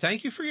and,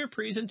 "Thank you for your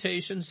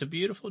presentation. It's a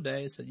beautiful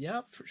day." I said,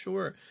 "Yeah, for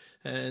sure."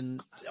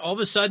 And all of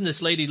a sudden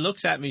this lady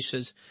looks at me,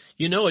 says,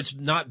 "It's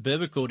not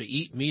biblical to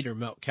eat meat or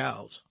milk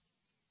cows."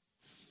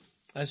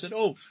 I said,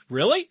 "Oh,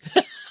 really?"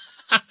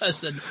 I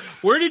said,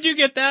 "Where did you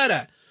get that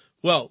at?"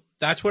 "Well,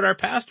 that's what our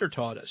pastor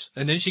taught us."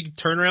 And then she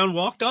turned around,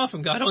 walked off,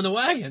 and got on the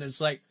wagon.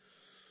 It's like,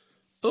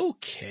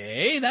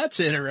 okay, that's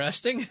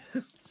interesting.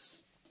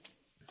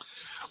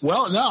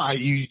 Well, no,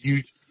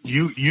 you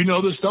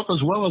know this stuff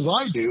as well as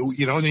I do,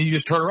 and then you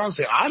just turn around and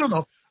say, "I don't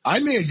know. I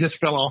may have just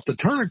fell off the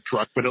turnip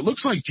truck, but it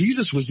looks like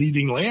Jesus was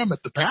eating lamb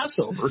at the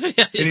Passover,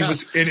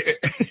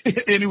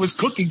 and he was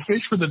cooking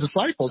fish for the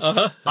disciples."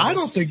 I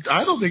don't think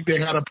they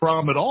had a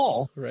problem at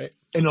all. Right.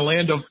 In the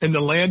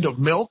land of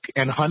milk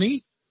and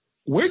honey.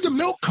 Where'd the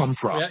milk come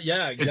from?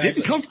 Yeah,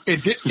 exactly.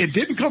 It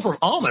didn't come from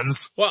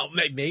almonds. Well,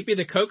 maybe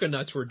the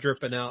coconuts were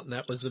dripping out and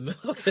that was the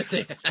milk that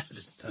they had.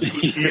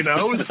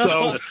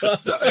 So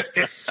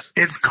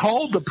it's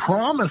called the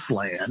Promised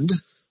Land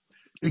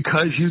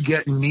because you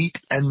get meat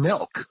and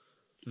milk.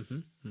 Mm-hmm.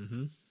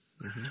 Mm-hmm.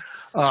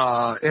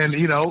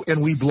 Mm-hmm.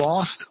 And we've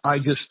lost,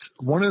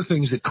 one of the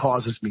things that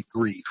causes me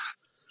grief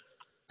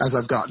as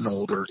I've gotten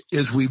older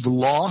is we've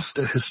lost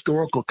a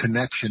historical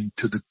connection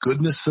to the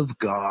goodness of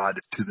God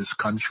to this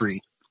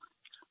country.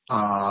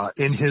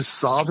 In his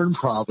sovereign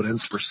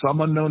providence, for some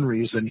unknown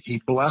reason,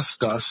 he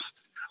blessed us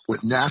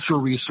with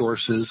natural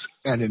resources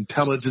and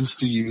intelligence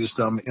to use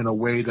them in a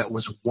way that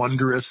was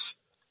wondrous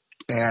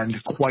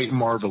and quite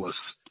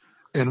marvelous.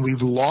 And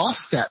we've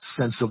lost that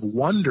sense of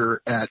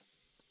wonder at,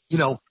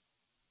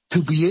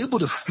 to be able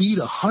to feed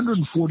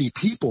 140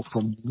 people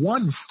from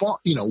one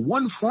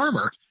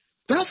farmer.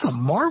 That's a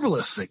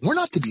marvelous thing. We're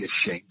not to be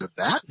ashamed of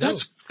that. No.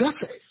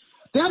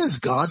 That is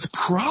God's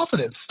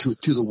providence to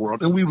the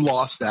world. And we've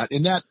lost that.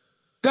 And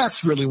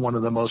that's really one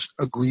of the most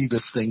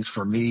grievous things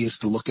for me, is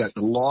to look at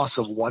the loss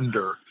of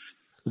wonder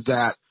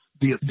that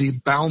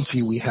the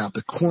bounty we have,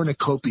 the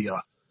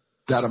cornucopia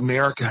that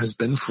America has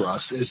been for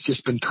us, has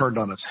just been turned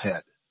on its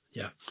head.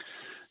 Yeah.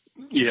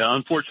 Yeah.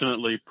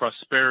 Unfortunately,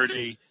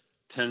 prosperity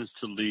tends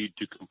to lead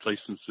to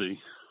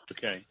complacency.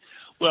 Okay.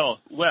 Well,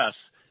 Wes,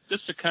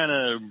 just to kind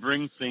of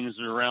bring things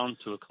around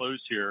to a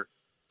close here,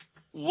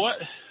 what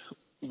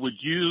would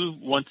you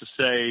want to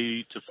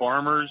say to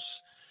farmers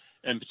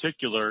in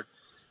particular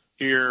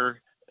here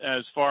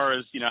as far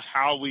as,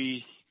 how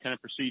we kind of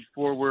proceed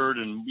forward,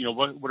 and,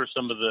 what are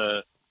some of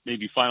the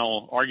maybe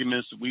final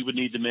arguments that we would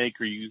need to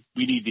make, or we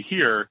need to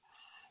hear,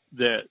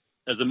 that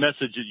as a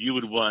message that you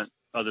would want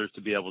others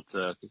to be able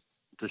to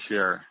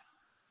share?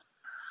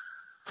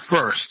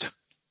 First,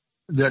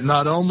 that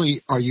not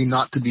only are you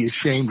not to be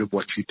ashamed of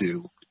what you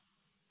do,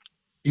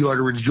 you are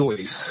to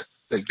rejoice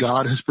that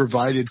God has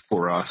provided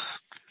for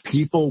us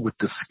people with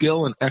the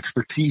skill and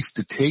expertise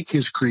to take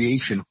his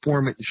creation,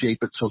 form it, and shape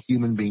it so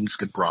human beings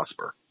can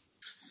prosper.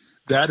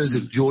 That is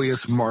a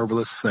joyous,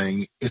 marvelous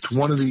thing. It's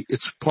part of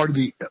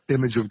the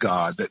image of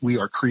God, that we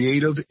are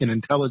creative and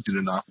intelligent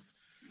enough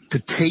to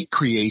take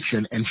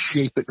creation and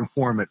shape it and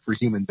form it for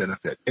human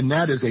benefit. And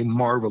that is a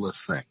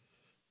marvelous thing.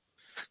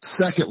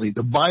 Secondly,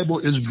 the Bible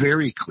is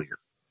very clear.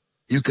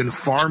 You can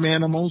farm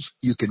animals,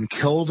 you can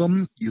kill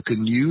them, you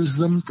can use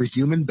them for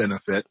human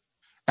benefit,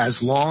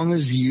 as long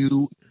as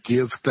you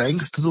give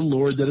thanks to the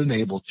Lord that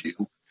enabled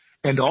you.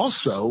 And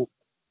also,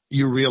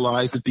 you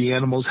realize that the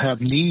animals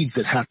have needs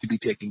that have to be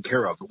taken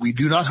care of. We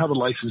do not have a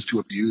license to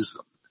abuse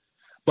them,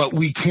 but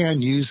we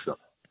can use them.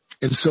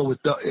 And so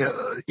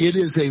it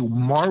is a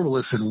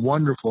marvelous and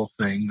wonderful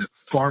thing that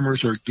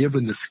farmers are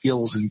given the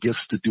skills and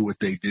gifts to do what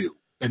they do.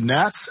 And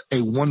that's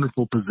a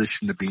wonderful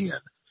position to be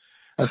in.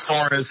 As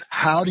far as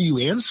how do you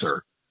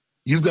answer,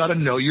 you've got to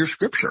know your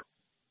scripture.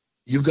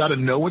 You've got to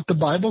know what the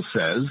Bible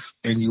says,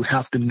 and you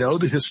have to know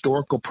the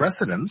historical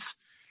precedents,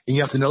 and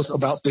you have to know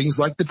about things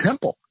like the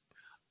temple.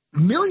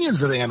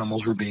 Millions of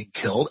animals were being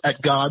killed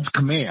at God's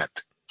command.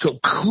 So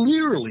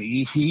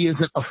clearly he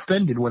isn't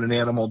offended when an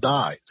animal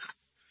dies.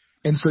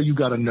 And so you've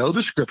got to know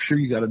the scripture.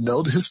 You got to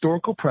know the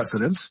historical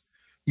precedents.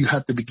 You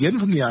have to begin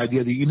from the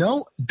idea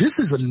that, this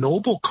is a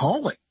noble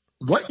calling.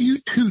 What you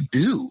two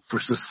do for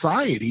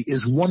society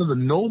is one of the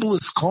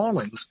noblest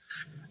callings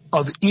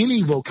of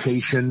any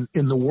vocation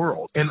in the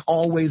world, and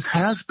always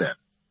has been.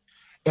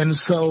 And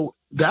so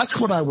that's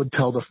what I would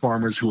tell the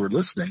farmers who are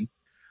listening.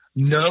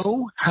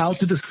 Know how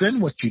to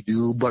defend what you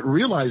do, but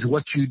realize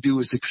what you do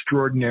is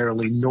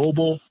extraordinarily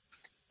noble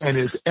and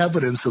is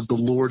evidence of the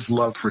Lord's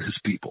love for his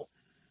people.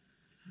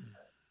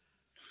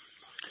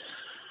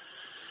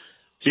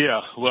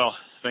 Yeah, well,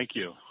 thank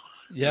you.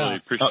 Yeah. Really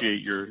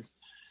appreciate your...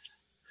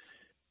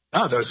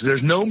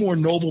 There's no more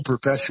noble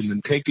profession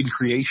than taking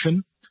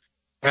creation,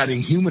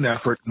 adding human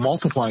effort,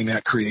 multiplying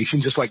that creation,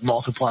 just like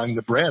multiplying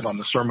the bread on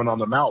the Sermon on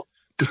the Mount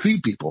to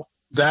feed people.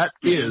 That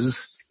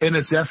is, in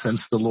its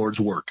essence, the Lord's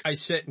work. I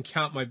sit and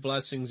count my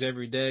blessings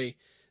every day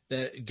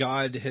that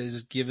God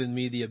has given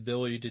me the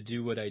ability to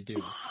do what I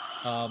do.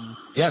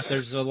 Yes.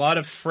 There's a lot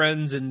of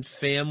friends and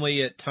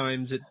family at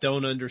times that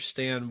don't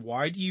understand,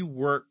 why do you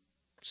work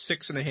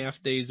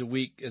 6.5 days a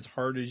week as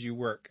hard as you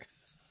work?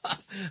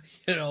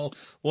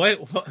 Why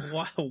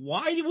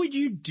would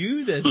you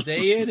do this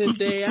day in and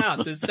day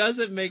out? This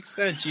doesn't make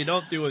sense. You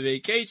don't do a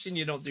vacation.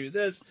 You don't do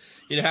this.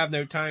 You have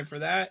no time for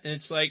that. And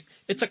it's like,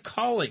 it's a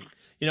calling.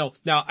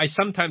 Now I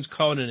sometimes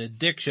call it an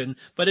addiction,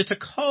 but it's a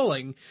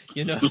calling,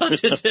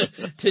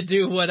 to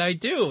do what I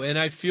do. And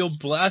I feel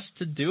blessed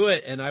to do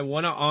it. And I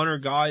want to honor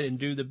God and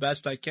do the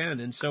best I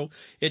can. And so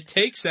it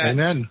takes that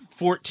Amen.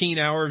 14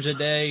 hours a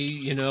day,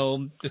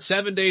 the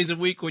 7 days a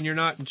week when you're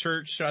not in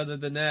church. Other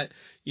than that,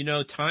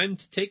 time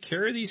to take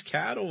care of these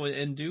cattle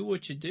and do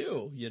what you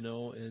do,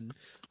 and,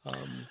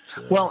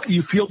 Well,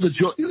 you feel the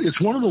joy.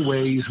 It's one of the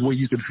ways where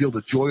you can feel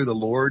the joy of the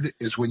Lord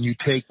is when you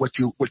take what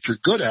you're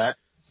good at,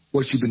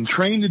 what you've been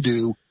trained to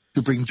do,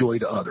 to bring joy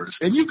to others.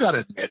 And you've got to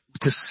admit,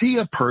 to see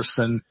a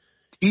person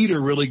eat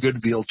a really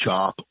good veal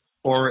chop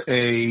or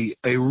a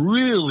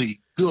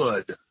really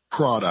good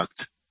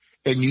product,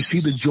 and you see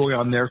the joy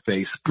on their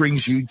face,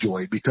 brings you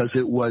joy, because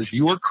it was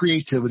your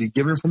creativity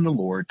given from the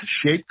Lord to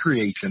shape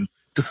creation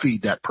to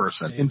feed that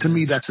person. Amen. And to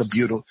me, that's a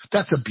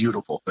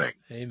beautiful thing.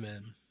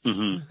 Amen.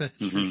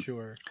 Mm-hmm. For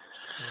sure.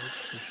 That's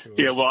for sure.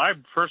 Yeah, well, I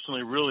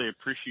personally really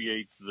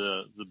appreciate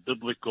the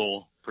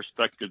biblical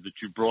perspective that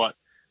you brought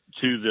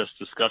to this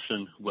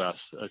discussion, Wes.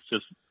 It's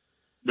just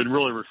been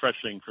really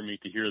refreshing for me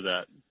to hear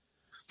that.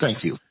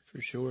 Thank you.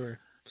 For sure.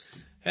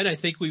 And I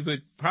think we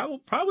would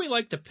probably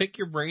like to pick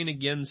your brain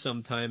again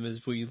sometime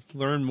as we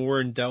learn more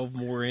and delve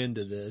more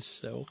into this.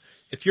 So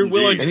if you're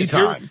willing,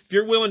 if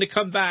you're willing to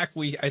come back,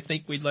 I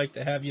think we'd like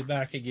to have you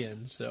back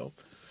again. So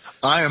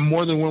I am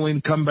more than willing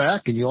to come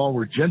back, and you all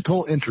were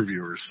gentle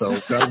interviewers, so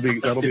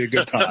that'll be a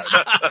good time.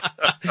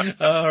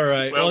 All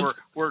right. Well,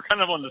 we're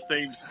kind of on the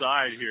same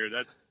side here.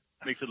 That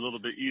makes it a little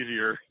bit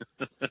easier.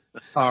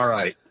 All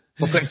right.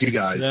 Well, thank you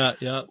guys.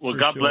 Yeah. Well,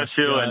 God bless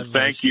you, and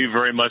thank you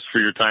very much for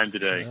your time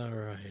today. All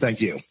right.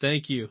 Thank you.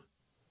 Thank you.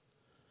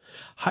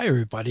 Hi,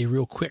 everybody.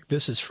 Real quick,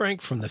 this is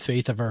Frank from the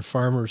Faith of Our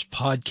Farmers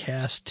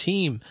podcast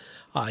team.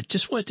 I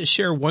just wanted to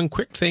share one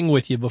quick thing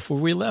with you before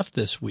we left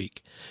this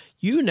week.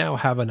 You now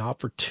have an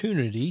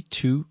opportunity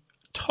to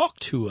talk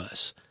to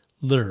us,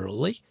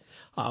 literally.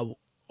 On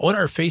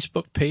our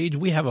Facebook page,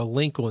 we have a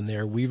link on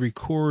there. We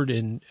record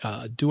and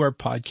do our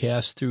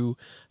podcast through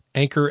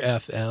Anchor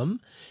FM,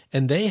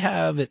 and they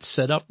have it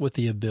set up with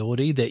the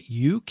ability that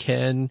you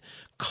can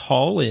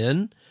call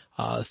in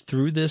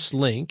through this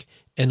link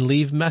and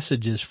leave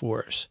messages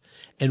for us.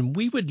 And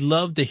we would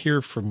love to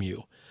hear from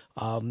you.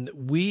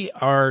 We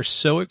are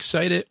so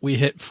excited. We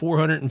hit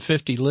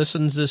 450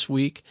 listens this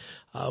week.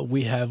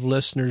 We have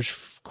listeners,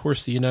 of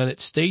course, the United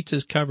States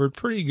is covered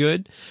pretty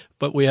good,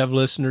 but we have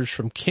listeners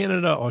from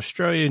Canada,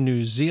 Australia,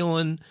 New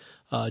Zealand,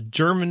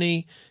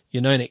 Germany,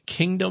 United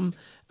Kingdom.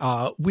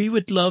 We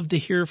would love to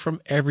hear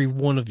from every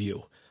one of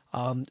you.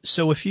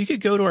 So if you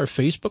could go to our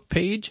Facebook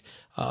page,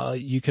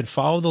 you can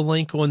follow the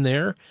link on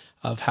there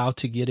of how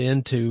to get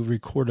in to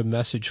record a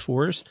message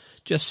for us.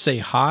 Just say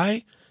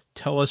hi.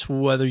 Tell us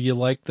whether you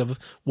like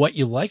what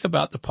you like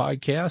about the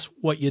podcast,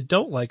 what you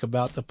don't like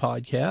about the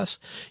podcast.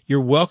 You're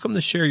welcome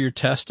to share your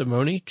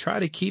testimony. Try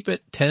to keep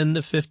it 10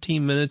 to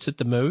 15 minutes at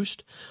the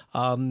most.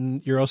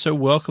 You're also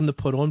welcome to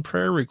put on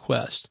prayer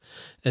requests.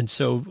 And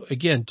so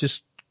again,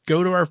 just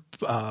go to our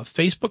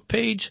Facebook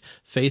page,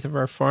 Faith of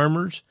Our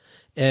Farmers,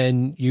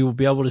 and you will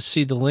be able to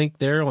see the link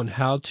there on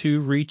how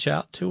to reach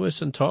out to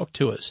us and talk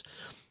to us.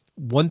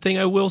 One thing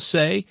I will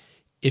say,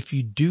 if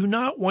you do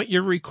not want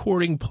your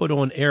recording put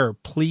on air,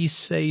 please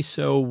say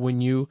so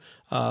when you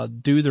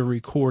do the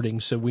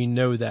recording so we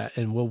know that,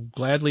 and we'll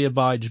gladly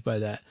abide by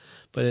that.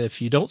 But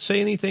if you don't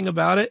say anything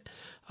about it,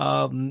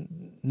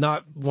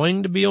 not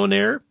wanting to be on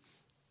air,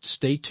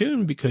 stay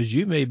tuned because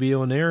you may be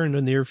on air in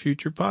a near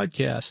future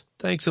podcast.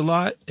 Thanks a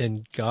lot,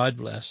 and God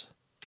bless.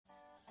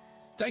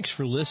 Thanks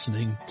for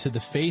listening to the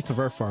Faith of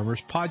Our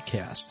Farmers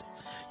podcast.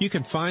 You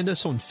can find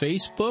us on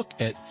Facebook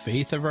at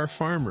Faith of Our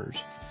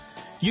Farmers.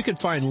 You can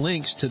find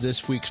links to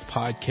this week's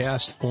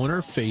podcast on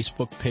our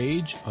Facebook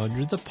page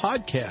under the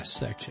podcast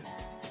section.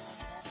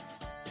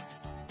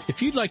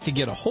 If you'd like to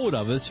get a hold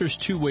of us, there's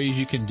two ways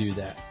you can do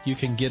that. You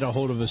can get a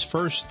hold of us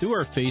first through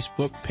our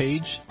Facebook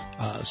page.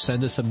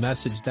 Send us a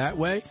message that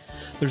way.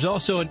 There's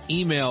also an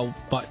email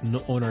button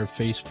on our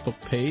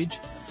Facebook page.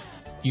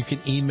 You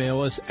can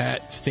email us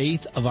at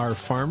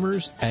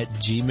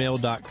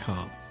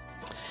faithofourfarmers@gmail.com.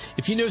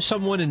 If you know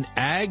someone in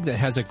ag that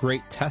has a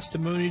great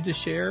testimony to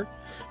share,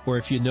 or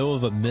if you know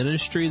of a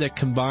ministry that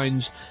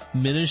combines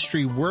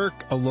ministry work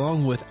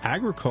along with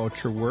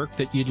agriculture work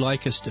that you'd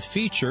like us to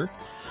feature,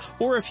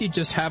 or if you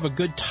just have a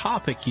good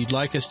topic you'd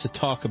like us to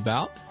talk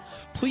about,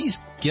 please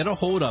get a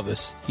hold of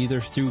us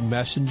either through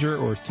Messenger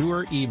or through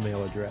our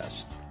email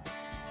address.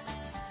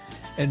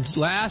 And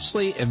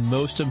lastly, and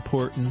most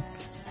important,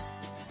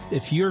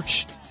 if you're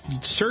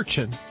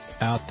searching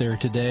out there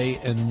today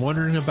and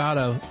wondering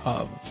about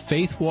a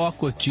faith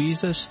walk with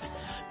Jesus,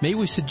 may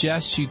we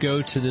suggest you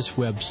go to this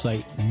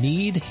website,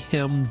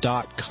 needhim.org.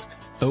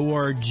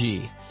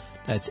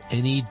 That's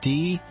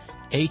NEDHIM.org.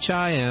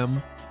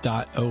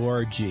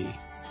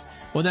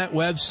 On that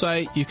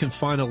website, you can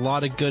find a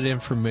lot of good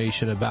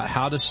information about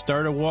how to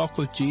start a walk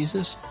with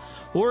Jesus,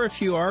 or if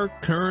you are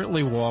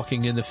currently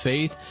walking in the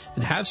faith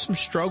and have some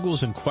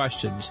struggles and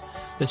questions,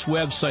 this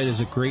website is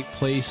a great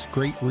place,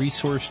 great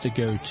resource to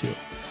go to.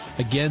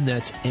 Again,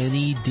 that's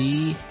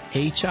NEDHIM.org.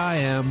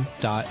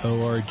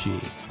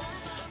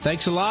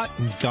 Thanks a lot,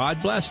 and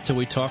God bless till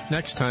we talk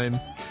next time.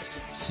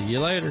 See you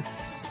later.